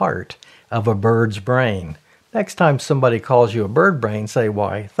teeny part of a bird's brain. Next time somebody calls you a bird brain, say,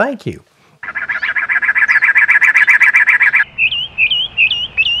 why, thank you.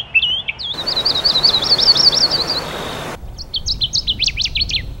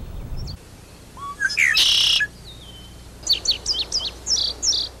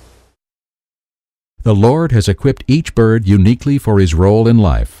 The Lord has equipped each bird uniquely for his role in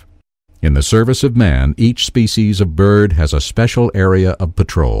life. In the service of man, each species of bird has a special area of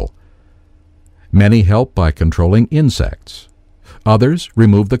patrol. Many help by controlling insects. Others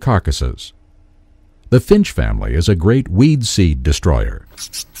remove the carcasses. The finch family is a great weed seed destroyer.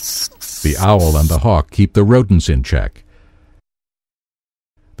 The owl and the hawk keep the rodents in check.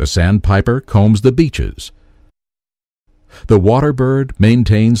 The sandpiper combs the beaches. The water bird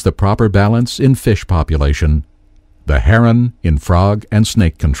maintains the proper balance in fish population. The heron in frog and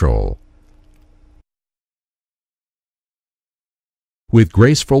snake control. With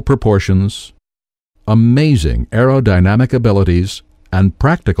graceful proportions, amazing aerodynamic abilities, and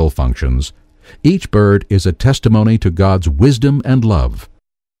practical functions, each bird is a testimony to God's wisdom and love.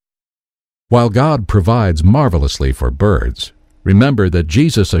 While God provides marvelously for birds, remember that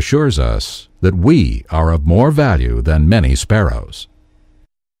Jesus assures us that we are of more value than many sparrows.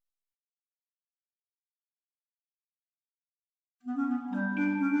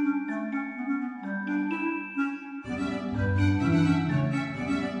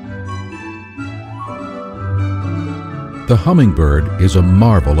 The hummingbird is a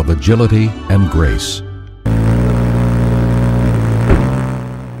marvel of agility and grace.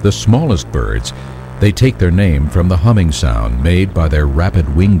 The smallest birds, they take their name from the humming sound made by their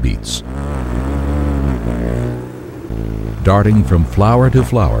rapid wing beats. Darting from flower to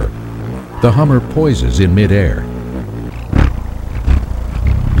flower, the hummer poises in midair.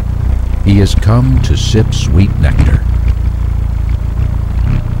 He has come to sip sweet nectar.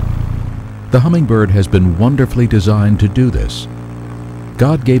 The hummingbird has been wonderfully designed to do this.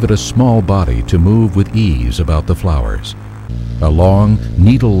 God gave it a small body to move with ease about the flowers, a long,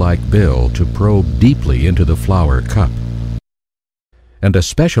 needle-like bill to probe deeply into the flower cup, and a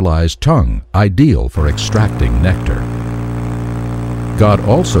specialized tongue ideal for extracting nectar. God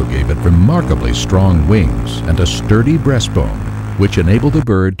also gave it remarkably strong wings and a sturdy breastbone, which enable the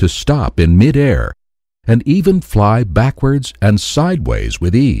bird to stop in mid-air and even fly backwards and sideways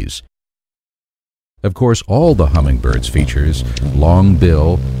with ease. Of course, all the hummingbird's features, long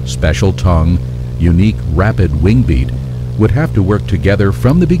bill, special tongue, unique rapid wing beat, would have to work together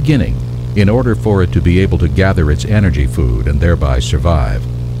from the beginning in order for it to be able to gather its energy food and thereby survive.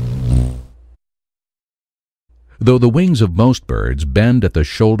 Though the wings of most birds bend at the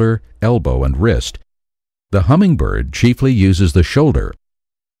shoulder, elbow, and wrist, the hummingbird chiefly uses the shoulder.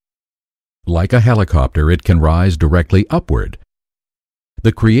 Like a helicopter, it can rise directly upward.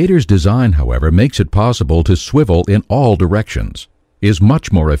 The Creator's design, however, makes it possible to swivel in all directions, is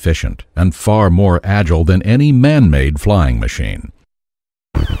much more efficient, and far more agile than any man-made flying machine.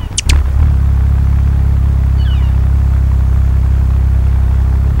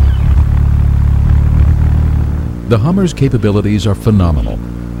 The hummer's capabilities are phenomenal.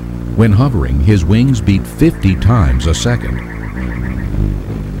 When hovering, his wings beat 50 times a second.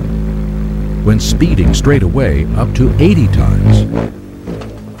 When speeding straight away, up to 80 times.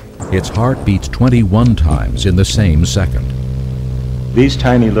 Its heart beats 21 times in the same second. These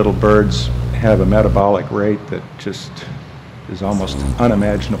tiny little birds have a metabolic rate that just is almost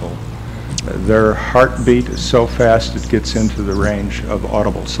unimaginable. Their heartbeat is so fast it gets into the range of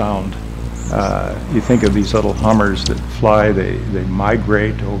audible sound. You think of these little hummers that fly, they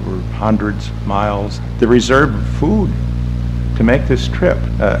migrate over hundreds of miles. They reserve food to make this trip.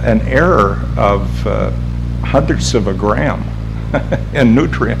 An error of hundredths of a gram in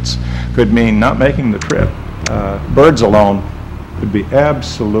nutrients could mean not making the trip. Birds alone would be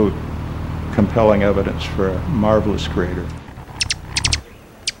absolute compelling evidence for a marvelous Creator.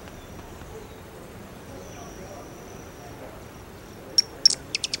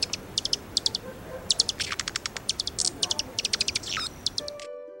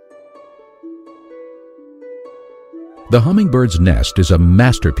 The hummingbird's nest is a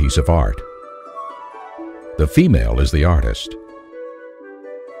masterpiece of art. The female is the artist.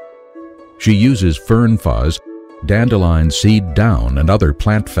 She uses fern fuzz, dandelion seed down, and other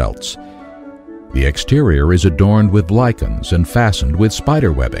plant felts. The exterior is adorned with lichens and fastened with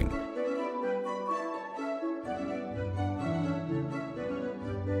spider webbing.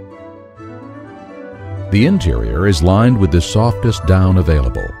 The interior is lined with the softest down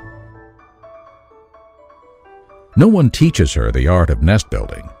available. No one teaches her the art of nest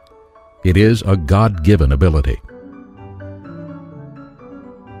building. It is a God-given ability.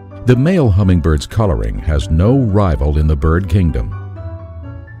 The male hummingbird's coloring has no rival in the bird kingdom.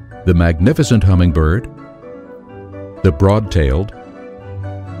 The magnificent hummingbird, the broad-tailed,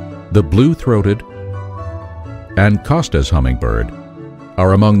 the blue-throated, and Costa's hummingbird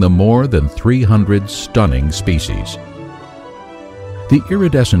are among the more than 300 stunning species. The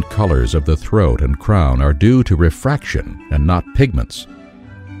iridescent colors of the throat and crown are due to refraction and not pigments.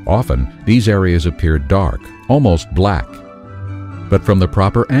 Often, these areas appear dark, almost black. But from the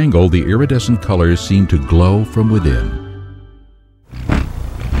proper angle, the iridescent colors seem to glow from within.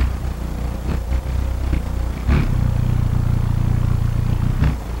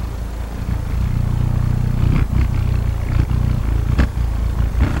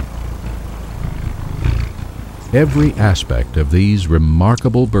 Every aspect of these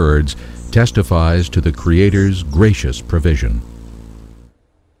remarkable birds testifies to the Creator's gracious provision.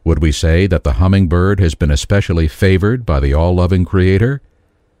 Would we say that the hummingbird has been especially favored by the all-loving Creator?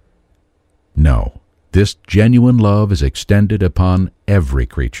 No, this genuine love is extended upon every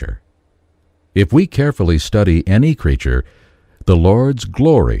creature. If we carefully study any creature, the Lord's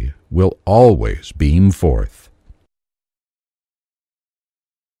glory will always beam forth.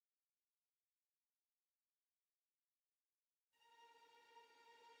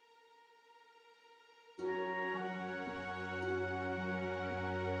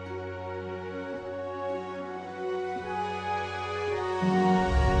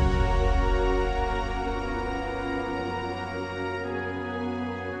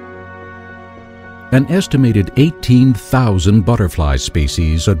 An estimated 18,000 butterfly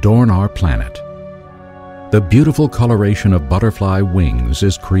species adorn our planet. The beautiful coloration of butterfly wings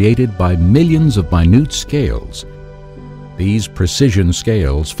is created by millions of minute scales. These precision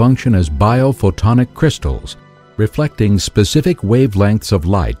scales function as biophotonic crystals, reflecting specific wavelengths of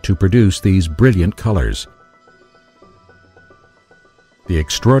light to produce these brilliant colors. The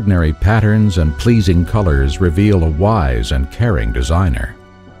extraordinary patterns and pleasing colors reveal a wise and caring designer.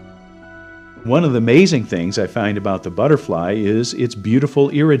 One of the amazing things I find about the butterfly is its beautiful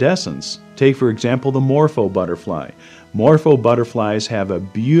iridescence. Take, for example, the Morpho butterfly. Morpho butterflies have a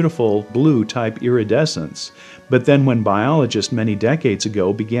beautiful blue-type iridescence, but then when biologists many decades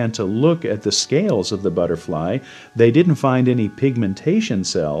ago began to look at the scales of the butterfly, they didn't find any pigmentation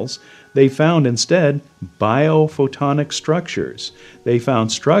cells. They found instead biophotonic structures. They found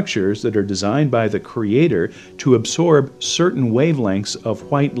structures that are designed by the Creator to absorb certain wavelengths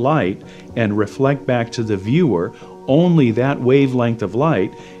of white light and reflect back to the viewer only that wavelength of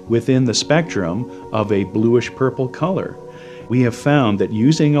light within the spectrum of a bluish-purple color. We have found that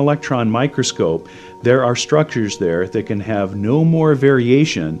using electron microscope, there are structures there that can have no more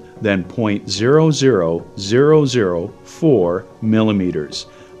variation than 0.00004 millimeters.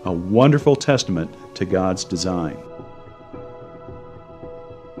 A wonderful testament to God's design.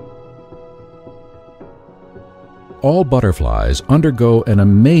 All butterflies undergo an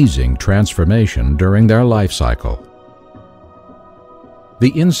amazing transformation during their life cycle. The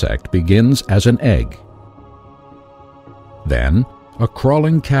insect begins as an egg, then a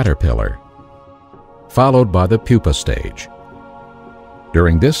crawling caterpillar, followed by the pupa stage.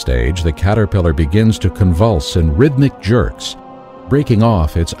 During this stage, the caterpillar begins to convulse in rhythmic jerks, breaking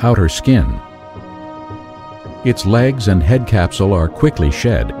off its outer skin. Its legs and head capsule are quickly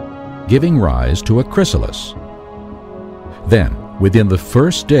shed, giving rise to a chrysalis. Then, within the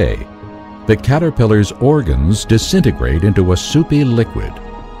first day, the caterpillar's organs disintegrate into a soupy liquid.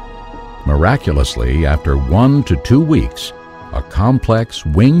 Miraculously, after 1 to 2 weeks, a complex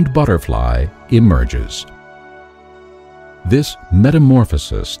winged butterfly emerges. This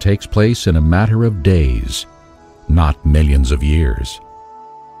metamorphosis takes place in a matter of days, not millions of years.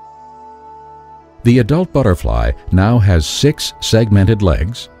 The adult butterfly now has 6 segmented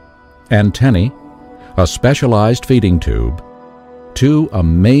legs, antennae, a specialized feeding tube, 2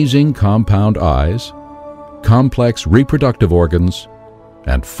 amazing compound eyes, complex reproductive organs,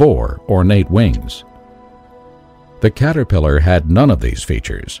 and 4 ornate wings. The caterpillar had none of these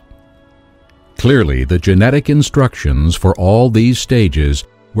features. Clearly, the genetic instructions for all these stages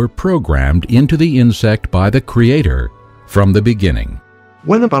were programmed into the insect by the Creator from the beginning.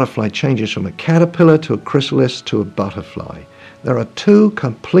 When a butterfly changes from a caterpillar to a chrysalis to a butterfly, there are 2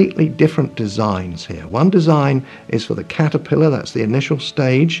 completely different designs here. One design is for the caterpillar, that's the initial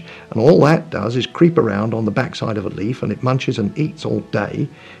stage, and all that does is creep around on the backside of a leaf, and it munches and eats all day,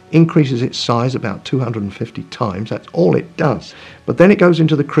 increases its size about 250 times, that's all it does. But then it goes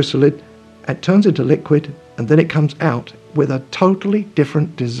into the chrysalid, It turns into liquid, and then it comes out with a totally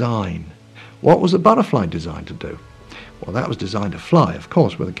different design. What was the butterfly designed to do? Well, that was designed to fly, of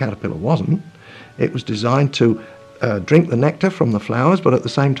course, where the caterpillar wasn't. It was designed to drink the nectar from the flowers, but at the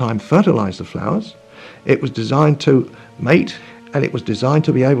same time fertilize the flowers. It was designed to mate, and it was designed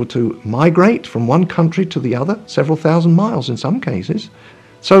to be able to migrate from one country to the other, several thousand miles in some cases.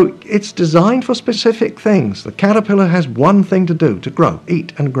 So it's designed for specific things. The caterpillar has one thing to do, to grow,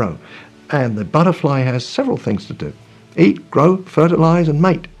 eat and grow. And the butterfly has several things to do: eat, grow, fertilize, and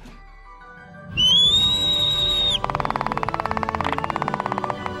mate.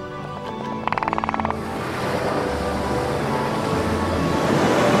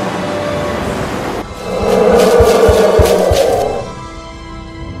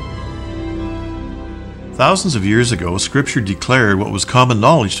 Thousands of years ago, Scripture declared what was common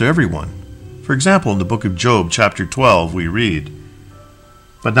knowledge to everyone. For example, in the book of Job, chapter 12, we read,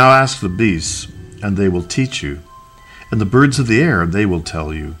 "But now ask the beasts, and they will teach you, and the birds of the air, and they will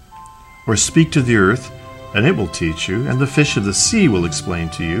tell you. Or speak to the earth, and it will teach you, and the fish of the sea will explain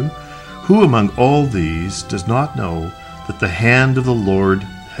to you. Who among all these does not know that the hand of the Lord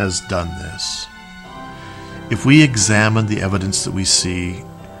has done this?" If we examine the evidence that we see,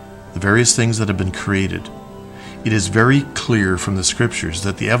 the various things that have been created, it is very clear from the Scriptures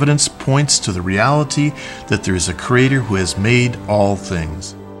that the evidence points to the reality that there is a Creator who has made all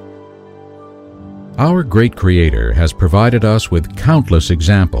things. Our great Creator has provided us with countless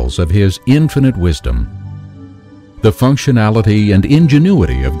examples of His infinite wisdom. The functionality and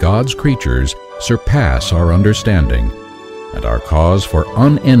ingenuity of God's creatures surpass our understanding and are cause for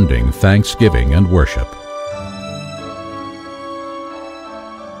unending thanksgiving and worship.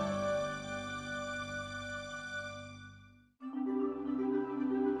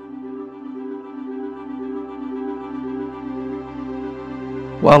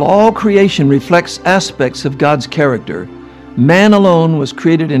 While all creation reflects aspects of God's character, man alone was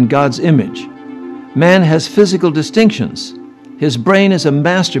created in God's image. Man has physical distinctions. His brain is a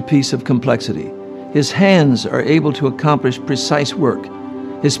masterpiece of complexity. His hands are able to accomplish precise work.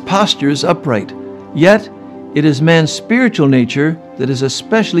 His posture is upright. Yet, it is man's spiritual nature that is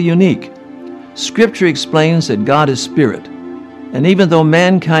especially unique. Scripture explains that God is spirit, and even though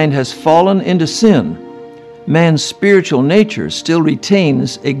mankind has fallen into sin, man's spiritual nature still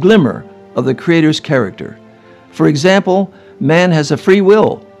retains a glimmer of the Creator's character. For example, man has a free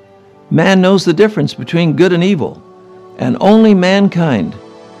will. Man knows the difference between good and evil, and only mankind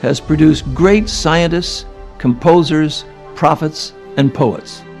has produced great scientists, composers, prophets, and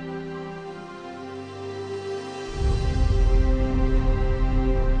poets.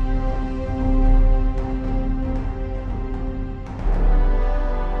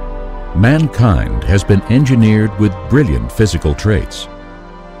 Mankind has been engineered with brilliant physical traits.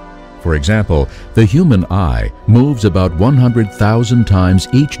 For example, the human eye moves about 100,000 times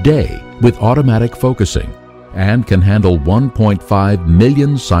each day with automatic focusing and can handle 1.5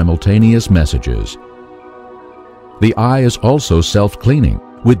 million simultaneous messages. The eye is also self-cleaning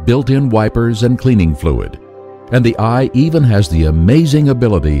with built-in wipers and cleaning fluid, and the eye even has the amazing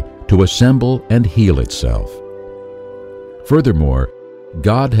ability to assemble and heal itself. Furthermore,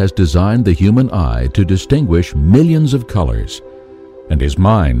 God has designed the human eye to distinguish millions of colors, and his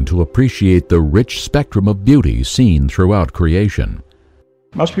mind to appreciate the rich spectrum of beauty seen throughout creation.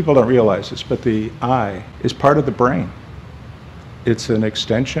 Most people don't realize this, but the eye is part of the brain. It's an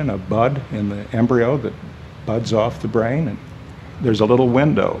extension, a bud in the embryo that buds off the brain, and there's a little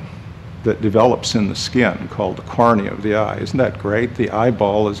window that develops in the skin called the cornea of the eye. Isn't that great? The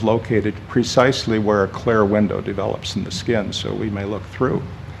eyeball is located precisely where a clear window develops in the skin, so we may look through.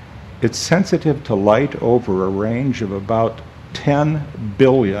 It's sensitive to light over a range of about 10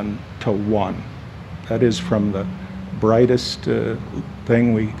 billion to 1. That is from the brightest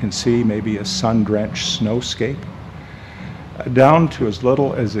thing we can see, maybe a sun-drenched snowscape, down to as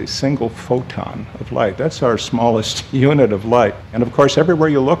little as a single photon of light. That's our smallest unit of light. And of course, everywhere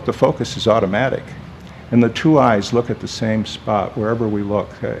you look, the focus is automatic. And the two eyes look at the same spot wherever we look.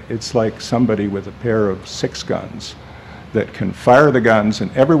 It's like somebody with a pair of 6 guns that can fire the guns, and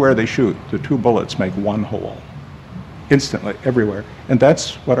everywhere they shoot, the 2 bullets make 1 hole. Instantly, everywhere. And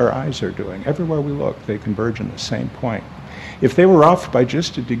that's what our eyes are doing. Everywhere we look, they converge in the same point. If they were off by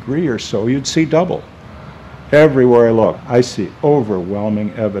just a degree or so, you'd see double. Everywhere I look, I see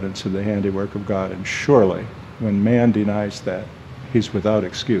overwhelming evidence of the handiwork of God, and surely, when man denies that, he's without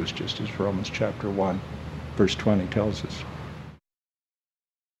excuse, just as Romans chapter 1, verse 20 tells us.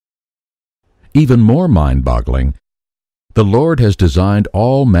 Even more mind-boggling, the Lord has designed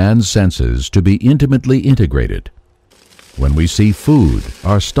all man's senses to be intimately integrated. When we see food,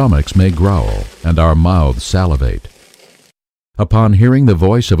 our stomachs may growl and our mouths salivate. Upon hearing the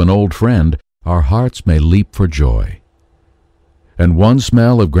voice of an old friend, our hearts may leap for joy. And one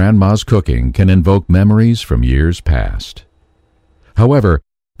smell of Grandma's cooking can invoke memories from years past. However,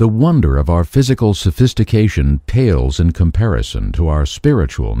 the wonder of our physical sophistication pales in comparison to our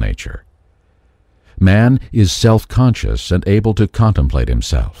spiritual nature. Man is self-conscious and able to contemplate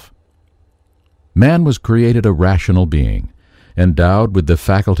himself. Man was created a rational being, endowed with the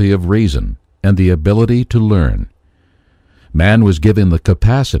faculty of reason and the ability to learn. Man was given the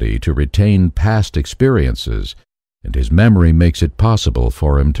capacity to retain past experiences, and his memory makes it possible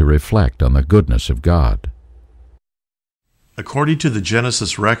for him to reflect on the goodness of God. According to the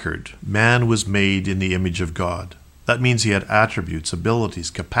Genesis record, man was made in the image of God. That means he had attributes, abilities,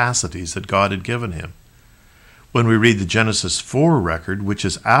 capacities that God had given him. When we read the Genesis 4 record, which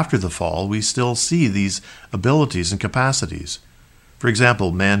is after the fall, we still see these abilities and capacities. For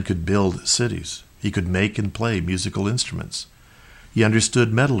example, man could build cities. He could make and play musical instruments. He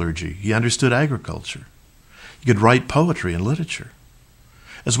understood metallurgy. He understood agriculture. He could write poetry and literature.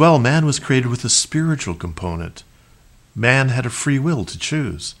 As well, man was created with a spiritual component. Man had a free will to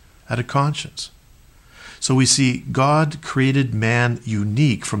choose, had a conscience. So we see God created man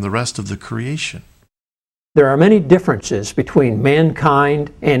unique from the rest of the creation. There are many differences between mankind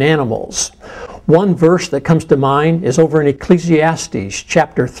and animals. One verse that comes to mind is over in Ecclesiastes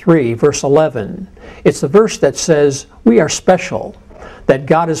chapter 3, verse 11. It's the verse that says, "We are special, that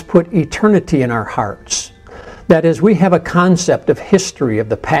God has put eternity in our hearts." That is, we have a concept of history of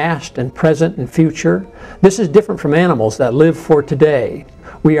the past and present and future. This is different from animals that live for today.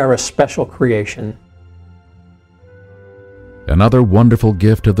 We are a special creation. Another wonderful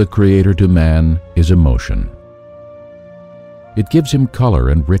gift of the Creator to man is emotion. It gives him color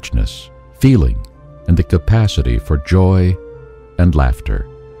and richness, feeling, and the capacity for joy and laughter.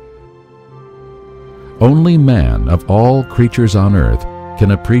 Only man, of all creatures on earth,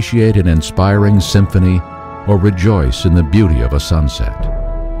 can appreciate an inspiring symphony or rejoice in the beauty of a sunset.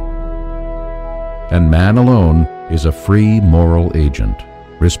 And man alone is a free moral agent,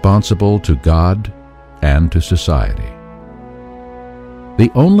 responsible to God and to society.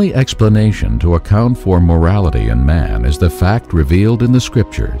 The only explanation to account for morality in man is the fact revealed in the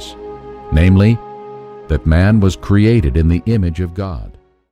Scriptures, namely, that man was created in the image of God.